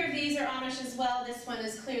 Neither of these are Amish as well. This one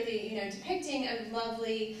is clearly, depicting a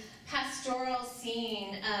lovely pastoral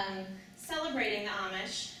scene celebrating the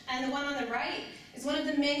Amish. And the one on the right is one of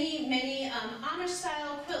the many, many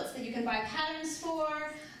Amish-style quilts that you can buy patterns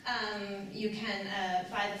for. You can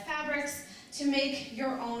buy the fabrics. to make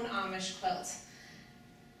your own Amish quilt.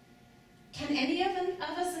 Can any of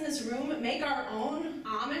us in this room make our own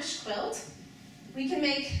Amish quilt? We can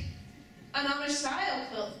make an Amish style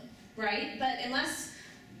quilt, right? But unless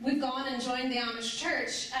we've gone and joined the Amish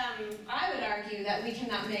church, I would argue that we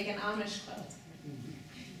cannot make an Amish quilt.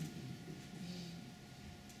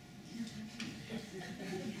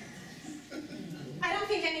 I don't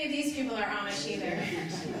think any of these people are Amish either.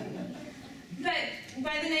 But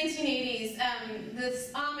by the 1980s,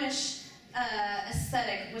 this Amish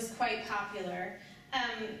aesthetic was quite popular.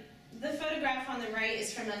 The photograph on the right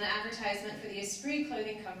is from an advertisement for the Esprit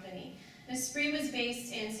clothing company. Esprit was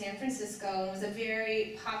based in San Francisco and was a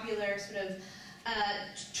very popular sort of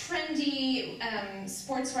trendy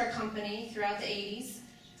sportswear company throughout the 80s.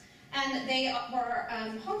 And they were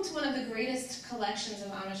home to one of the greatest collections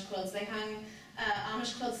of Amish quilts. They hung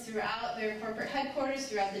Amish quilts throughout their corporate headquarters,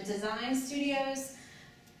 throughout the design studios.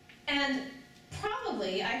 And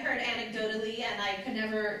probably, I heard anecdotally, and I could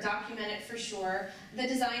never document it for sure, the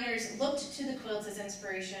designers looked to the quilts as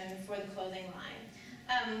inspiration for the clothing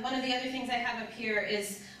line. One of the other things I have up here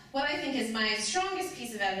is what I think is my strongest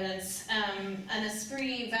piece of evidence, an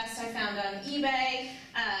Esprit vest I found on eBay.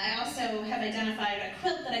 I also have identified a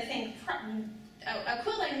quilt that I think, a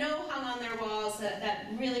quilt I know hung on their walls that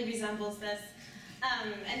really resembles this.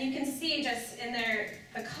 And you can see just in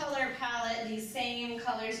the color palette, these same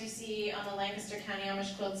colors you see on the Lancaster County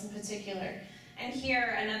Amish quilts in particular. And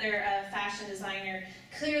here, another fashion designer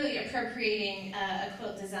clearly appropriating a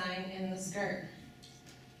quilt design in the skirt.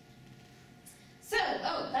 So,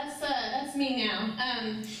 that's me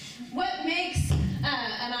now. What makes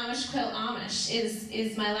an Amish quilt Amish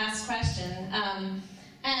is my last question.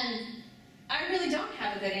 And I really don't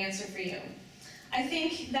have a good answer for you. I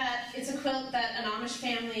think that it's a quilt that an Amish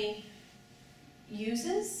family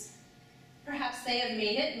uses. Perhaps they have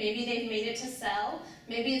made it. Maybe they've made it to sell.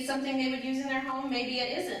 Maybe it's something they would use in their home. Maybe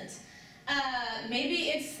it isn't. Maybe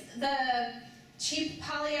it's the cheap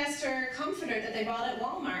polyester comforter that they bought at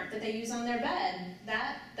Walmart that they use on their bed.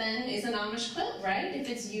 That then is an Amish quilt, right? If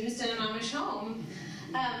it's used in an Amish home,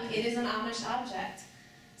 it is an Amish object.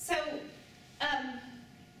 So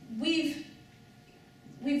we've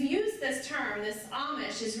used this term, this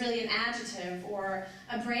Amish is really an adjective or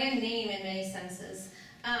a brand name in many senses.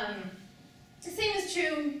 The same is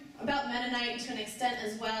true about Mennonite to an extent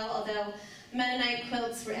as well, although Mennonite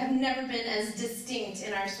quilts have never been as distinct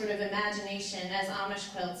in our sort of imagination as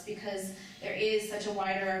Amish quilts because there is such a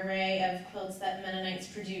wider array of quilts that Mennonites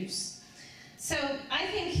produce. So I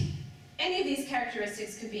think any of these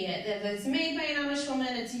characteristics could be it. That it's made by an Amish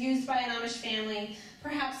woman, it's used by an Amish family,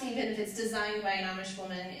 perhaps even if it's designed by an Amish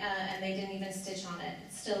woman and they didn't even stitch on it,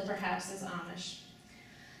 it still perhaps is Amish.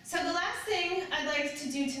 So the last thing I'd like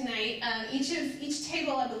to do tonight, each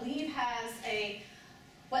table I believe has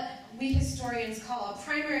what we historians call a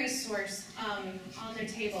primary source on their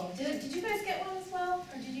table. Did you guys get one as well,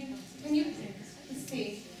 or did you? Let's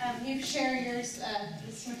see. You share yours,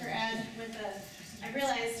 the Smucker ad with I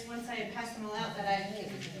realized once I had passed them all out that I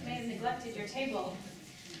may have neglected your table.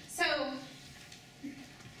 So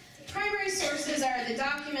primary sources are the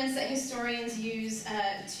documents that historians use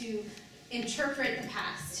to interpret the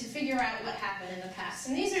past, to figure out what happened in the past.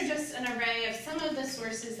 And these are just an array of some of the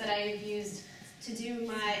sources that I have used to do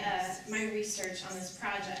my research on this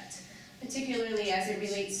project, particularly as it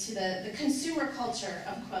relates to the consumer culture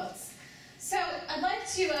of quilts. So I'd like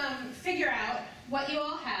to figure out what you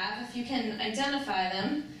all have, if you can identify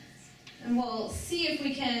them, and we'll see if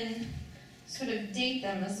we can sort of date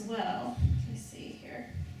them as well. Let me see here.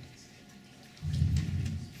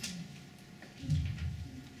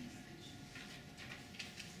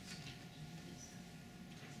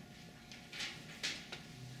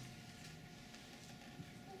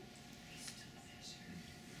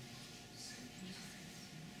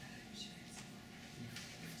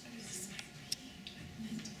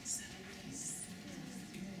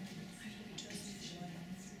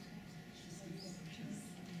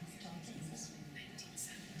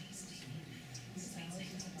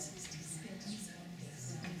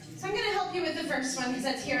 First one, because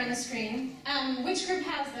that's here on the screen. Which group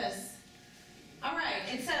has this? All right,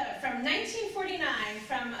 it's from 1949,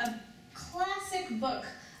 from a classic book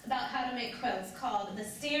about how to make quilts called The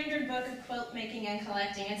Standard Book of Quilt Making and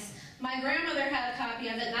Collecting. My grandmother had a copy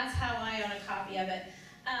of it, and that's how I own a copy of it.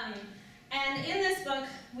 And in this book,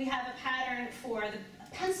 we have a pattern for the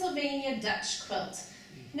Pennsylvania Dutch quilt.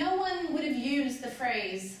 No one would have used the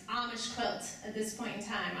phrase Amish quilt at this point in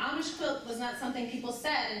time. Amish quilt was not something people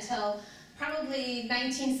said until probably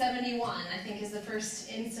 1971, I think, is the first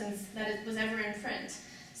instance that it was ever in print.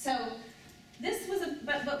 So this was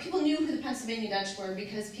but people knew who the Pennsylvania Dutch were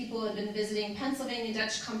because people had been visiting Pennsylvania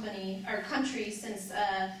Dutch country since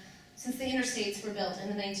the interstates were built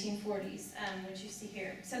in the 1940s, which you see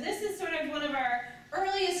here. So this is sort of one of our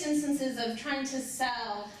earliest instances of trying to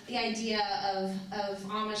sell the idea of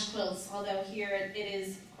Amish quilts, although here it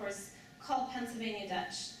is, of course, called Pennsylvania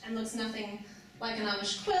Dutch and looks nothing like an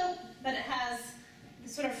Amish quilt, but it has the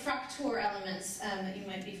sort of fraktur elements that you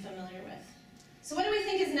might be familiar with. So what do we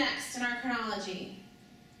think is next in our chronology?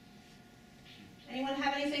 Anyone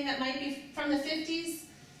have anything that might be from the 50s?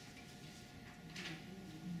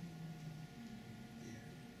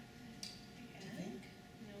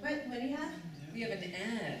 What do you have? We have an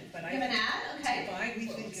ad, but You have an ad? Okay. to buy We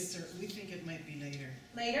quilts. think it might be later.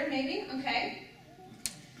 Later, maybe? Okay.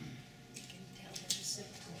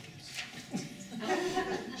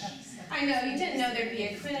 I know, you didn't know there'd be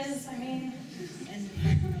a quiz. I mean,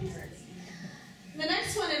 the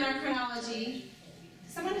next one in our chronology,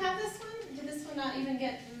 does someone have this one? Did this one not even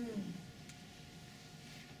get,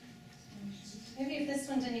 maybe if this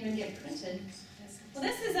one didn't even get printed. Well,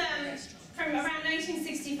 this is from around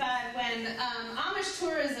 1965 when Amish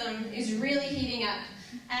tourism is really heating up.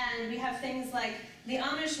 And we have things like the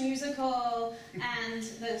Amish musical and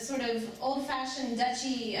the sort of old-fashioned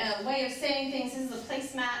Dutchy way of saying things. This is a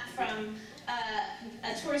placemat from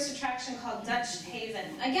a tourist attraction called Dutch Haven.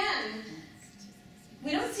 Again,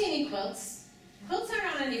 we don't see any quilts. Quilts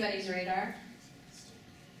aren't on anybody's radar.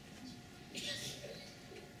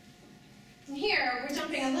 And here, we're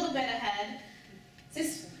jumping a little bit ahead. Is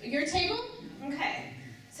this your table? Okay.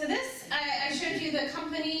 So this, I showed you the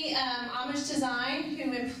company Amish Design,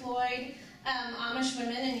 who employed Amish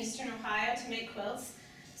women in Eastern Ohio to make quilts.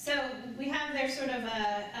 So we have their sort of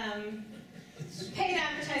paid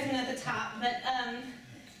advertisement at the top, but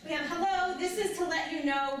we have, hello, this is to let you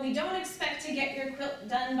know we don't expect to get your quilt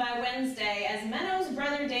done by Wednesday as Menno's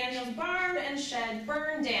brother Daniel's barn and shed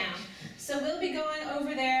burned down. So we'll be going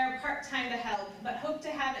over there part-time to help, but hope to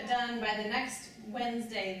have it done by the next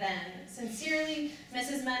Wednesday then. Sincerely,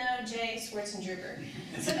 Mrs. Menno J. Schwarzenegger.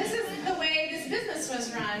 So this is the way this business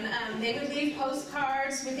was run. They would leave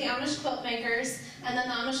postcards with the Amish quilt makers, and then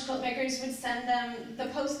the Amish quilt makers would send them the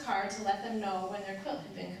postcard to let them know when their quilt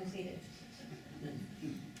had been completed.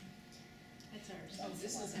 That's ours. Oh,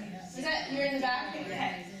 this is ours. Is that, you're in the back?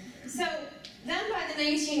 Okay. So then by the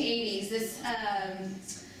 1980s,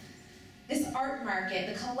 this art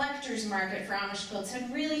market, the collector's market for Amish quilts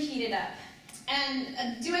had really heated up.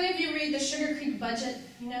 And do any of you read the Sugar Creek Budget?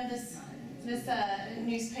 You know this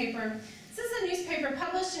newspaper? This is a newspaper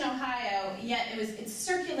published in Ohio, yet it's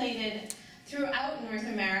circulated throughout North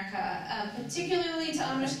America, particularly to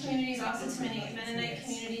Amish communities, also to many Mennonite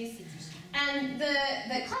communities. And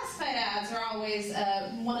the classified ads are always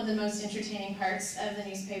one of the most entertaining parts of the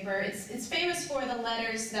newspaper. It's famous for the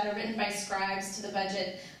letters that are written by scribes to the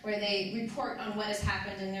budget, where they report on what has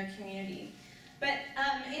happened in their community. But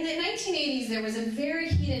in the 1980s, there was a very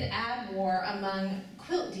heated ad war among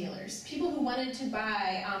quilt dealers, people who wanted to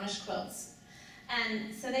buy Amish quilts.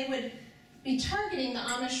 And so they would be targeting the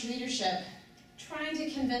Amish readership, trying to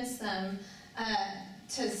convince them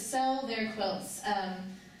to sell their quilts,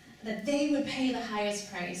 that they would pay the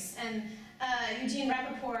highest price. And Eugene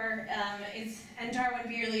Rappaport and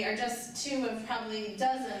Darwin Beerley are just two of probably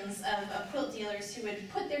dozens of quilt dealers who would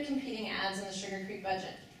put their competing ads in the Sugar Creek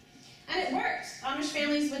Budget. And it worked. Amish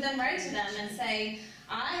families would then write to them and say,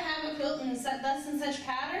 I have a quilt in thus and such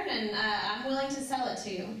pattern, and I'm willing to sell it to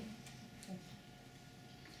you.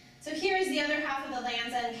 So here is the other half of the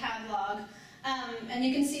Land's End catalog. And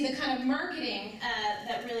you can see the kind of marketing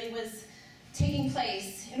that really was taking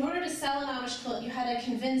place. In order to sell an Amish quilt, you had to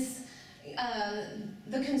convince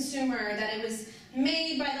the consumer that it was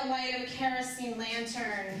made by the light of a kerosene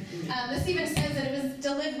lantern. This even says that it was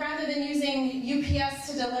delivered, rather than using UPS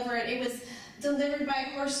to deliver it, it was delivered by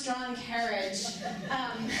horse-drawn carriage.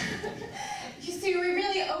 You see, we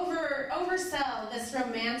really oversell this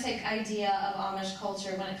romantic idea of Amish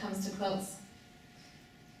culture when it comes to quilts.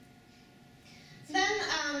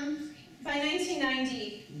 Then, by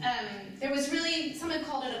 1990, there was really, some had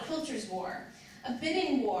called it a quilter's war, a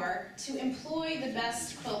bidding war to employ the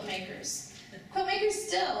best quilt makers. Quilt makers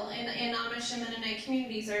still, in Amish and Mennonite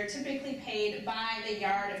communities, are typically paid by the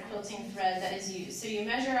yard of quilting thread that is used. So you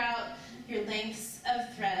measure out your lengths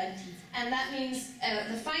of thread, and that means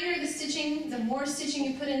the finer the stitching, the more stitching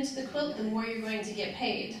you put into the quilt, the more you're going to get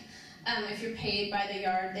paid, if you're paid by the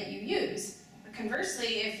yard that you use.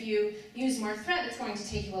 Conversely, if you use more thread, it's going to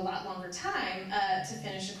take you a lot longer time to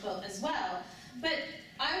finish a quilt as well. But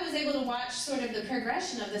I was able to watch sort of the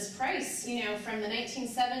progression of this price, you know, from the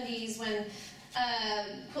 1970s when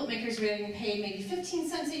quilt makers were getting paid maybe 15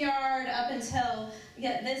 cents a yard up until,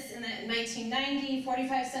 get this, in the 1990,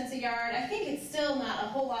 45 cents a yard. I think it's still not a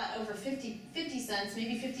whole lot over 50 cents,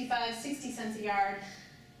 maybe 55, 60 cents a yard.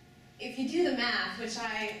 If you do the math, which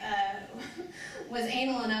I was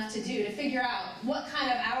anal enough to do, to figure out what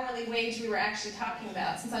kind of hourly wage we were actually talking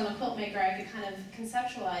about, since I'm a quilt maker, I could kind of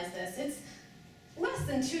conceptualize this. It's less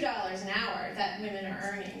than $2 an hour that women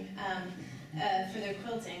are earning for their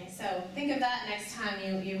quilting. So think of that next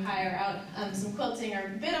time you hire out some quilting or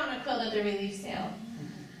bid on a quilt at the relief sale.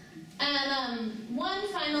 And one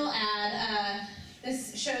final ad.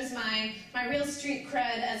 This shows my real street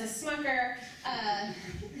cred as a Smucker.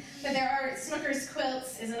 But there are Smucker's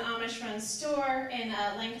Quilts is an Amish-run store in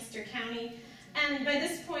Lancaster County, and by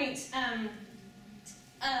this point,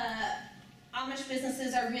 Amish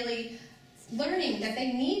businesses are really learning that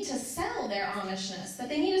they need to sell their Amishness, that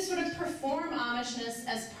they need to sort of perform Amishness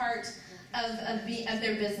as part of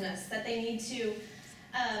their business, that they need to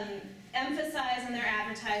emphasize in their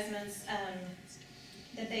advertisements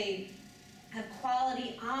that they have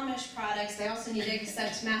quality Amish products. They also need to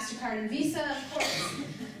accept MasterCard and Visa, of course.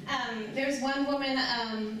 There's one woman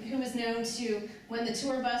who was known to, when the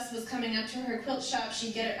tour bus was coming up to her quilt shop,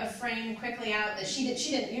 she'd get a frame quickly out that she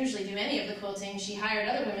didn't usually do any of the quilting. She hired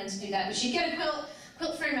other women to do that, but she'd get a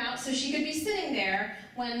quilt frame out so she could be sitting there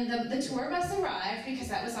when the tour bus arrived, because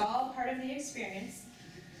that was all part of the experience.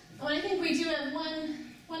 Well, I think we do have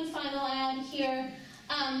one final ad here.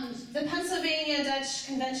 The Pennsylvania Dutch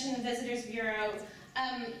Convention and Visitors Bureau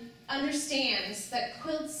understands that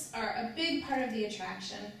quilts are a big part of the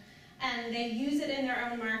attraction, and they use it in their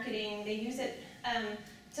own marketing. They use it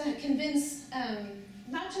to convince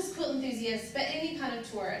not just quilt enthusiasts, but any kind of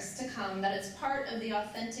tourist to come, that it's part of the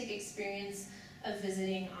authentic experience of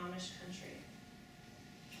visiting Amish country.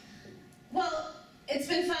 Well, it's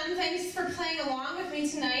been fun. Thanks for playing along with me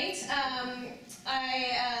tonight.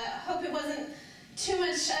 I hope it wasn't too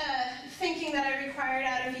much thinking that I required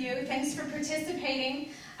out of you. Thanks for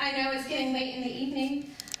participating. I know it's getting late in the evening.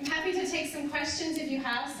 I'm happy to take some questions if you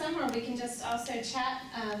have some, or we can just also chat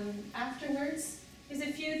afterwards. There's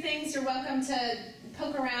a few things. You're welcome to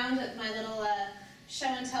poke around at my little show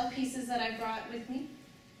and tell pieces that I brought with me.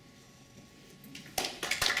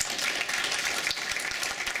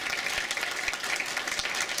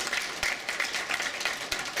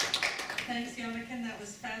 Thanks, Janneken. That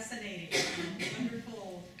was fascinating.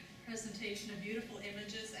 Wonderful presentation of beautiful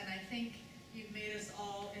images, and I think you've made us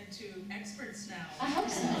all into experts now. I hope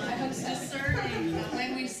so. I hope so. Discerning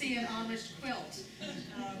when we see an Amish quilt.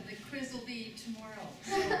 The quiz will be tomorrow.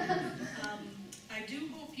 So, I do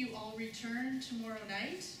hope you all return tomorrow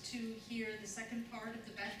night to hear the second part of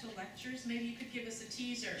the Bechtel lectures. Maybe you could give us a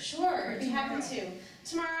teaser. Sure, I'd be happy to.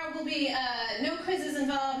 Tomorrow will be no quizzes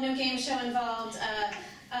involved, no game show involved.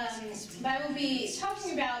 But I will be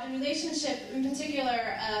talking about the relationship, in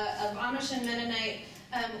particular, of Amish and Mennonite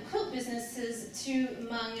quilt businesses to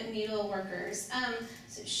Hmong needle workers.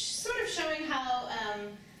 So sort of showing how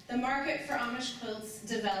the market for Amish quilts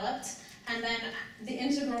developed, and then the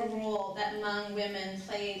integral role that Hmong women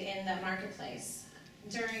played in that marketplace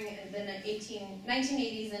during the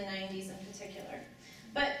 1980s and 90s in particular.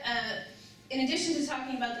 But in addition to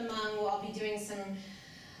talking about the Hmong, we'll all be doing some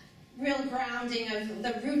real grounding of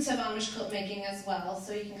the roots of Amish quilt making as well,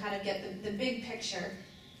 so you can kind of get the big picture.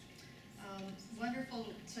 Wonderful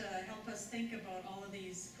to help us think about all of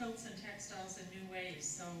these quilts and textiles in new ways,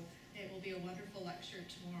 so it will be a wonderful lecture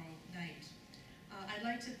tomorrow night. I'd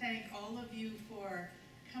like to thank all of you for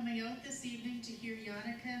coming out this evening to hear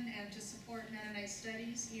Janneken and to support Mennonite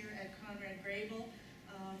Studies here at Conrad Grebel.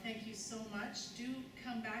 Thank you so much. Do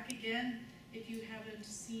come back again if you haven't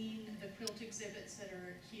seen the quilt exhibits that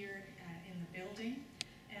are here in the building.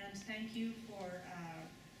 And thank you for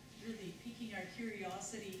really piquing our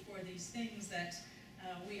curiosity for these things that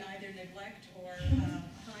we either neglect or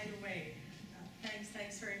hide away.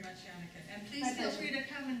 Thanks very much, Janneken. And please feel free to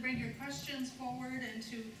come and bring your questions forward and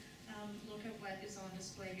to look at what is on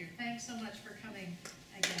display here. Thanks so much for coming.